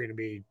 these are going to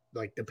be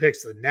like the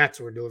picks the Nets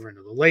were delivering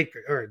to the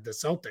Lakers or the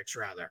Celtics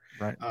rather,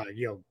 Right.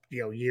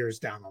 Years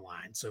down the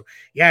line. So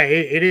yeah,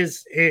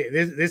 this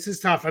is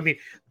tough. I mean,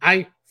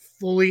 I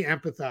fully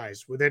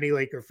empathize with any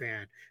Laker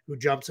fan who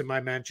jumps in my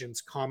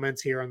mentions,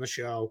 comments here on the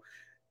show,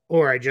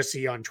 or I just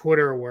see on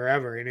Twitter or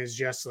wherever, and is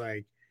just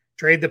like,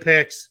 trade the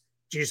picks.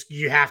 Just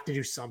you have to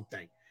do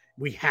something.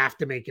 We have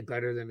to make it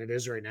better than it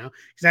is right now.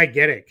 Because I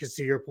get it. Because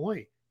to your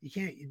point, you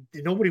can't.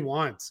 Nobody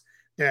wants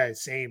the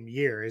same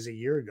year as a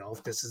year ago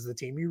if this is the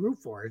team you root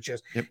for. It's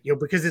just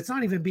because it's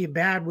not even being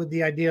bad with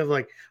the idea of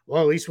like,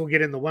 well, at least we'll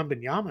get in the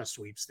Wembanyama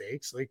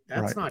sweepstakes. Like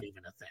that's not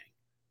even a thing.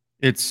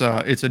 It's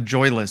a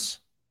joyless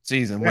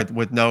season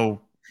with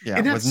no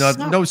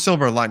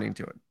silver lining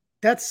to it.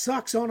 That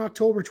sucks on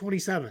October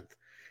 27th,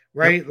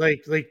 right?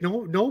 Like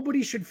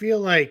nobody should feel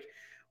like,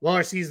 well,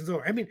 our season's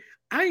over. I mean,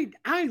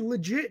 I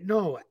legit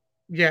know,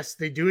 yes,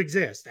 they do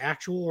exist.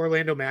 Actual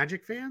Orlando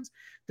Magic fans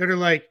that are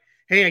like,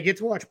 hey, I get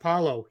to watch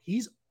Paolo.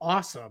 He's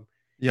awesome.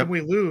 And we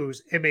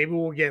lose, and maybe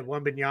we'll get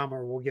Wembanyama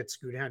or we'll get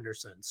Scoot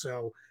Henderson.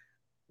 So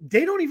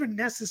they don't even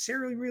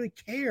necessarily really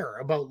care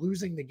about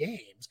losing the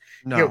games.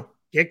 No.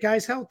 Get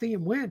guys healthy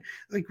and win.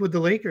 Like with the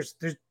Lakers,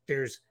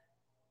 there's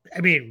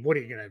I mean, what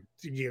are you gonna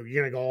do?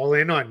 You're gonna go all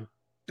in on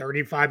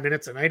 35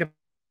 minutes a night of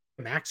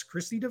Max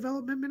Christie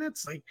development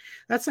minutes? Like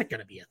that's not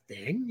gonna be a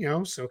thing,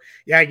 So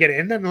yeah, I get it.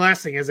 And then the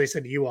last thing, as I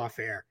said to you off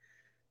air,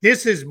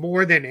 this is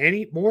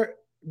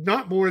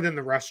not more than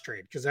the Russ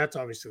trade, because that's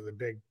obviously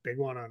the big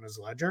one on his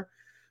ledger.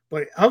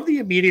 But of the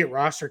immediate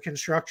roster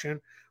construction,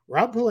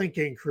 Rob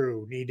Pelinka and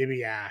crew need to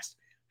be asked,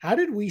 how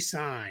did we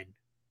sign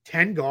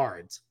 10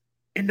 guards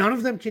and none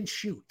of them can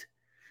shoot?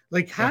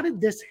 Like, how did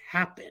this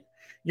happen?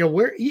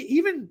 Where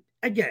even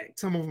again,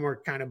 some of them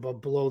are kind of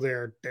below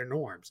their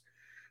norms,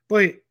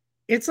 but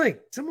it's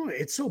like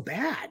it's so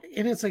bad.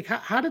 And it's like,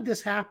 how did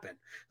this happen?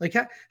 Like,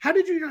 how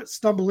did you not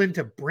stumble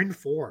into Bryn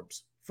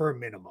Forbes for a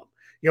minimum?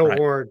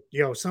 Or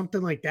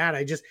something like that.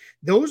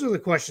 Those are the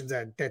questions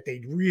that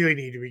they really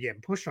need to be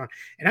getting pushed on.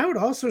 And I would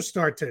also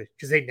start to,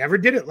 because they never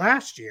did it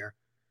last year,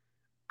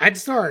 I'd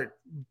start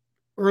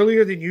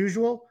earlier than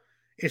usual.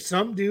 If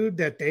some dude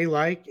that they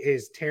like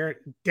is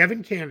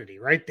Devin Kennedy,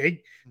 right?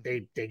 They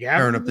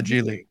tearing up the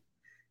G League.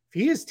 If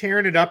he is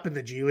tearing it up in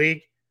the G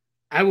League,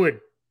 I would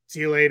see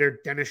you later,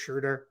 Dennis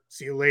Schroeder.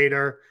 See you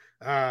later.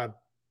 Now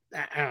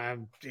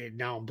I'm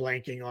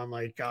blanking on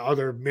like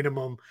other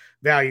minimum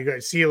value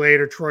guys. See you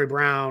later, Troy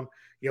Brown.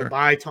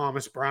 Buy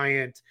Thomas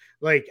Bryant.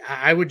 Like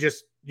I would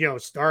just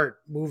start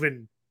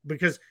moving,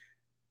 because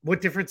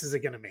what difference is it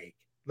going to make?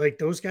 Like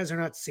those guys are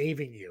not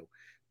saving you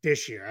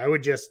this year. I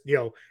would just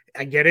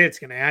I get it. It's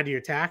going to add to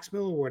your tax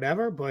bill or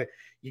whatever, but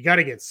you got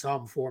to get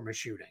some form of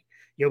shooting.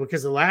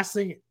 Because the last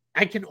thing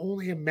I can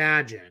only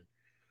imagine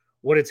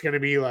what it's going to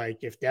be like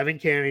if Devin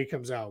Kennedy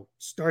comes out,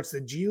 starts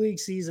the G League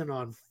season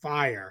on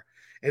fire,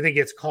 and then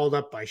gets called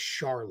up by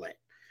Charlotte,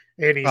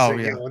 and he's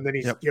and then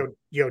he's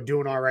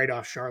doing all right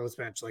off Charlotte's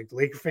bench. Like the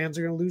Laker fans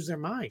are going to lose their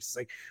minds. It's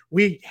like,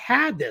 we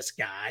had this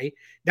guy.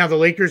 Now the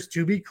Lakers,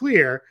 to be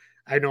clear,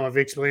 I know I've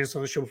explained this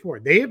on the show before.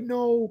 They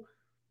don't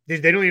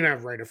even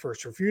have right of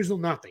first refusal.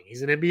 Nothing.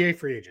 He's an NBA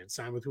free agent,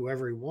 signed with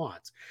whoever he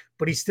wants,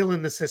 but he's still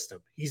in the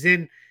system. He's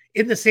in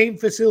the same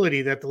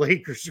facility that the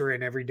Lakers are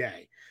in every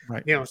day.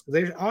 Right. So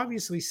they're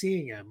obviously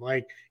seeing him.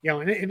 Like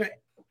and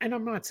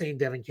I'm not saying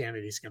Devin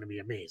Kennedy's going to be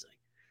amazing,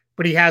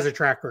 but he has a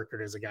track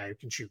record as a guy who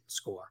can shoot and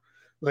score.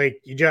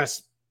 Like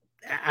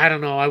I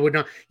don't know. I would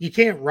not. You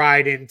can't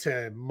ride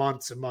into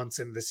months and months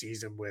into the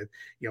season with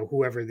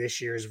whoever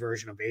this year's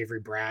version of Avery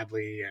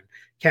Bradley and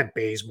Kent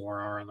Bazemore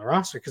are on the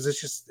roster,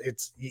 because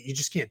you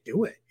just can't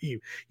do it. You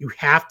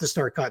have to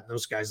start cutting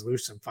those guys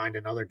loose and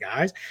finding other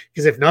guys,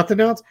 because if nothing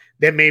else,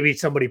 then maybe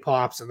somebody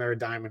pops and they're a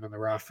diamond in the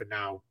rough, and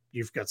now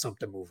you've got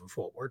something moving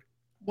forward.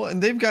 Well,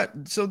 and they've got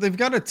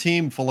a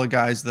team full of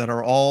guys that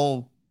are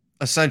all,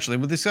 essentially,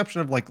 with the exception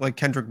of like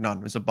Kendrick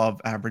Nunn, who's above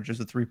average as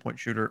a 3-point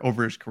shooter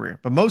over his career.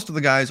 But most of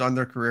the guys on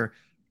their career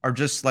are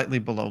just slightly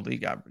below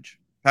league average.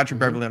 Patrick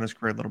Beverley on his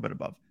career, a little bit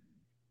above.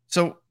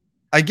 So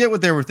I get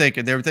what they were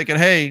thinking. They were thinking,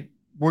 hey,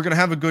 we're going to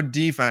have a good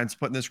defense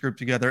putting this group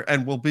together,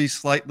 and we'll be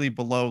slightly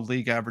below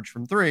league average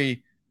from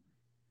 3.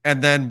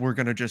 And then we're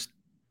going to just,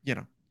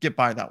 get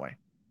by that way.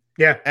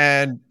 Yeah.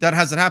 And that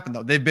hasn't happened,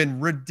 though. They've been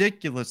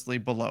ridiculously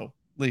below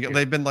league. Yeah.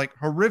 They've been like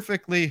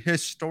horrifically,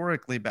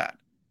 historically bad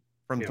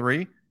from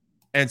 3.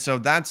 And so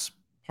that's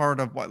part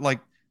of what, like,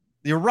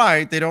 you're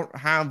right. They don't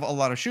have a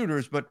lot of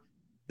shooters, but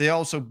they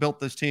also built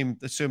this team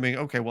assuming,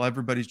 okay, well,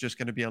 everybody's just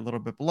going to be a little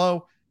bit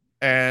below,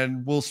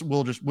 and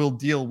we'll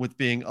deal with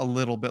being a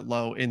little bit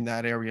low in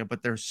that area.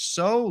 But they're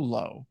so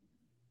low.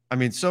 I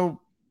mean,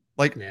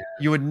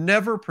 you would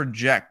never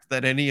project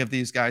that any of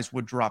these guys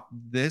would drop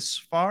this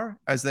far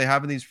as they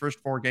have in these first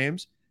 4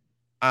 games.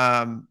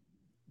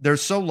 they're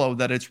so low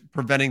that it's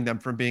preventing them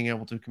from being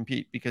able to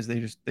compete because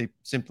they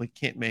simply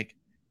can't make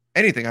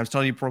anything. I was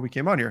telling you before we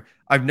came on here,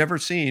 I've never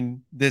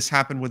seen this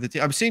happen with a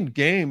team. I've seen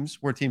games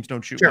where teams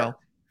don't shoot well,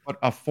 but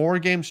a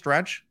 4-game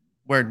stretch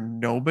where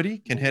nobody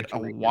can hit a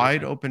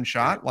wide open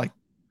shot, like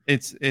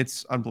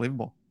it's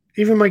unbelievable.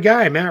 Even my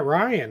guy, Matt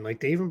Ryan, like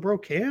they even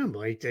broke him.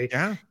 Like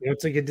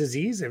it's like a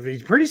disease.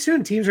 Pretty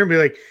soon teams are gonna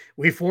be like,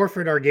 we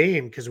forfeit our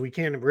game because we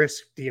can't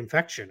risk the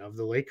infection of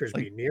the Lakers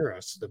being near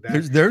us.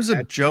 There's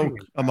a joke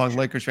among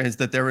Lakers fans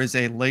that there is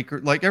a like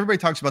everybody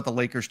talks about the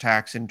Lakers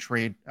tax and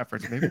trade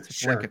efforts. Maybe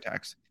it's a blanket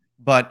tax,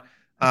 but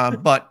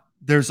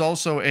there's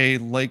also a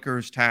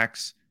Lakers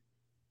tax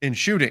in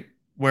shooting,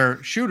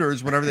 where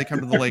shooters, whenever they come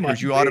to the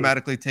Lakers, you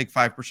automatically take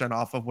 5%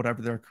 off of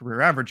whatever their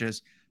career average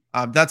is.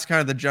 That's kind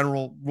of the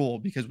general rule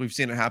because we've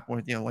seen it happen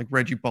with, like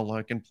Reggie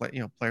Bullock and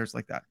players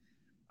like that.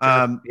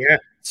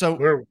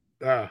 So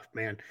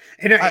man,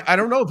 and I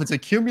don't know if it's a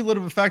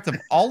cumulative effect of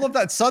all of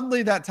that.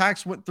 Suddenly that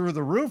tax went through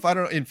the roof.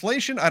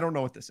 Inflation. I don't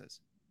know what this is.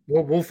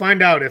 We'll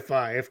find out if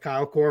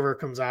Kyle Korver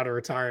comes out of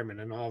retirement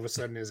and all of a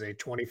sudden is a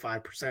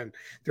 25%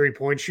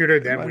 3-point shooter,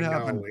 then we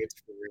know it's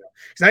for real.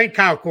 Because I think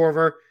Kyle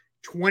Korver,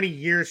 20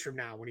 years from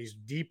now, when he's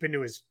deep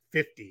into his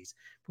 50s,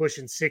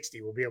 pushing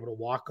 60, will be able to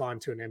walk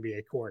onto an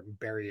NBA court and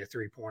bury a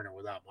 3-pointer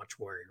without much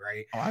worry,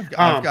 right?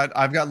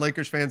 I've got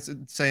Lakers fans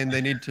saying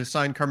they need to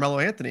sign Carmelo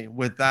Anthony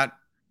with that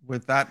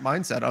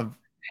mindset of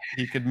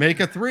he could make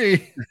a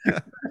 3.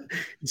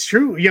 It's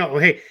true.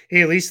 Hey,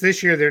 at least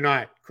this year they're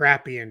not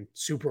crappy and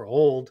super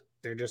old.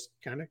 They're just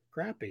kind of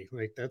crappy.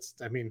 Like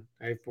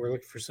we're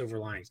looking for silver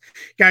linings.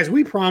 Guys,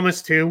 we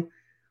promise to.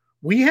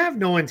 We have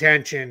no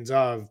intentions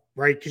of,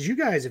 right? Because you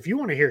guys, if you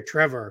want to hear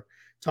Trevor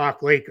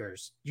talk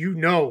Lakers, you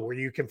know where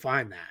you can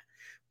find that.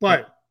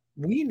 But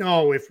we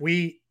know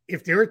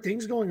if there are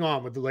things going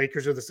on with the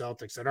Lakers or the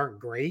Celtics that aren't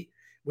great,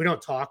 we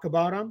don't talk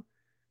about them.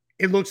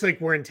 It looks like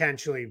we're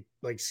intentionally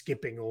like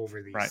skipping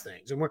over these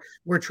things. And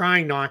we're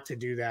trying not to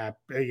do that,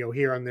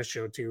 here on this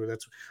show too.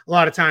 That's a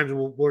lot of times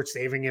we're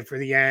saving it for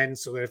the end.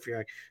 So that if you're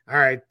like, all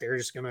right, they're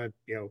just going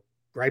to,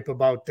 gripe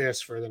about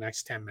this for the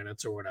next 10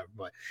 minutes or whatever.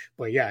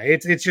 But yeah,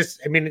 it's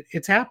just,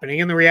 it's happening.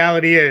 And the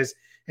reality is,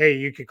 hey,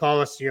 you could call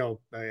us,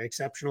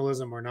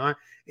 exceptionalism or not.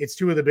 It's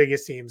 2 of the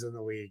biggest teams in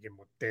the league, and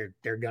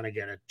they're going to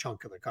get a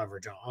chunk of the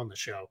coverage on the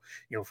show,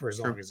 for as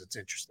long as it's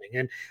interesting.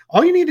 And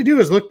all you need to do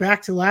is look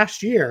back to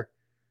last year.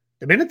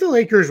 The minute the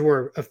Lakers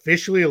were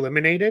officially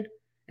eliminated,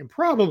 and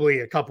probably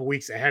a couple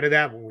weeks ahead of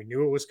that when we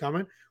knew it was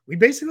coming, we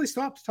basically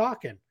stopped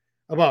talking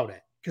about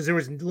it. Because there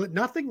was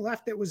nothing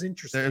left that was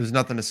interesting. There was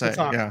nothing to say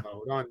about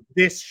on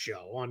this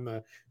show, on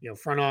the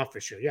front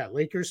office show. Yeah,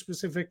 Lakers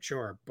specific,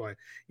 sure, but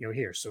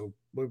here. So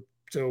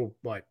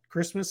what?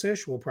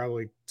 Christmas-ish, we'll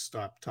probably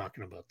stop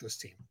talking about this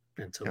team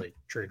until they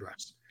trade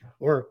Russ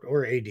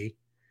or AD.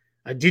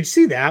 Did you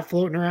see that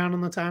floating around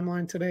on the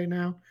timeline today?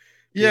 Now,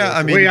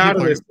 yeah, way out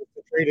of this to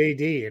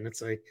trade AD, and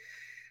it's like,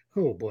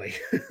 oh boy.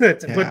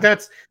 But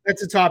that's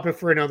a topic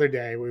for another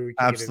day. We can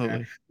absolutely. Get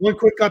into that. One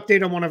quick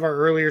update on one of our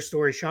earlier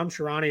stories. Shams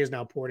Charania is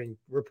now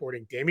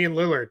reporting Damian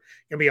Lillard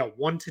going to be out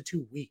 1 to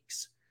 2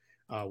 weeks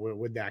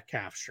with that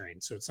calf strain.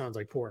 So it sounds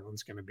like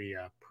Portland's going to be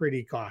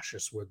pretty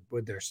cautious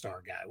with their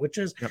star guy, which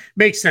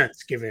makes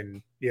sense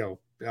given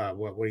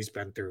what he's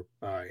been through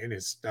in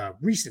his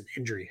recent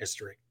injury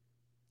history.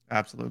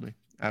 Absolutely.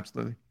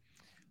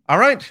 All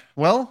right.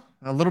 Well,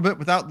 a little bit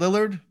without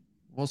Lillard.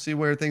 We'll see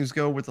where things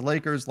go with the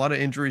Lakers. A lot of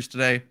injuries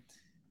today.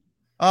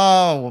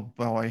 Oh,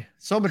 boy.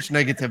 So much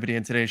negativity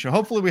in today's show.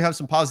 Hopefully we have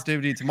some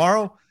positivity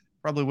tomorrow.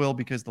 Probably will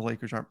because the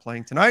Lakers aren't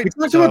playing tonight. We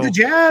talked about the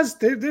Jazz.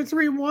 They're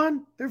 3-1.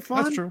 They're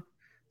fun. That's true.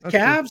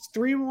 Cavs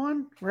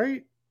 3-1,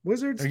 right?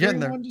 Wizards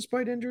 3-1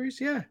 despite injuries.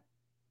 Yeah.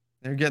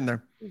 They're getting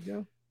there. There you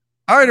go.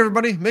 All right,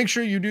 everybody. Make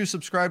sure you do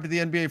subscribe to the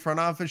NBA Front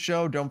Office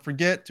Show. Don't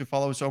forget to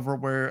follow us over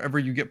wherever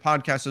you get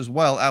podcasts as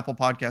well. Apple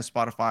Podcasts,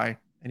 Spotify,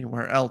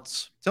 anywhere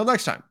else. Till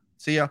next time.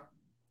 See ya.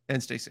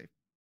 And stay safe.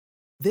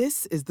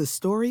 This is the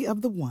story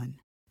of the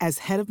one. As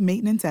head of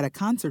maintenance at a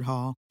concert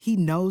hall, he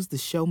knows the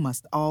show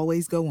must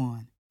always go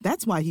on.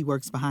 That's why he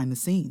works behind the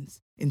scenes,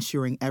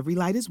 ensuring every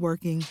light is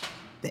working,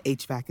 the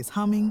HVAC is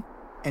humming,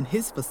 and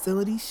his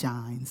facility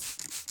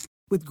shines.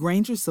 With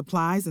Grainger's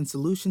supplies and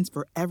solutions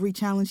for every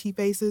challenge he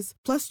faces,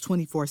 plus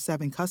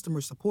 24/7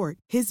 customer support,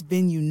 his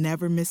venue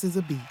never misses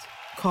a beat.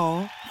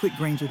 Call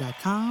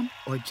quickgrainger.com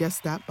or just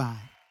stop by.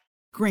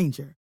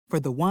 Grainger, for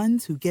the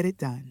ones who get it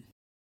done.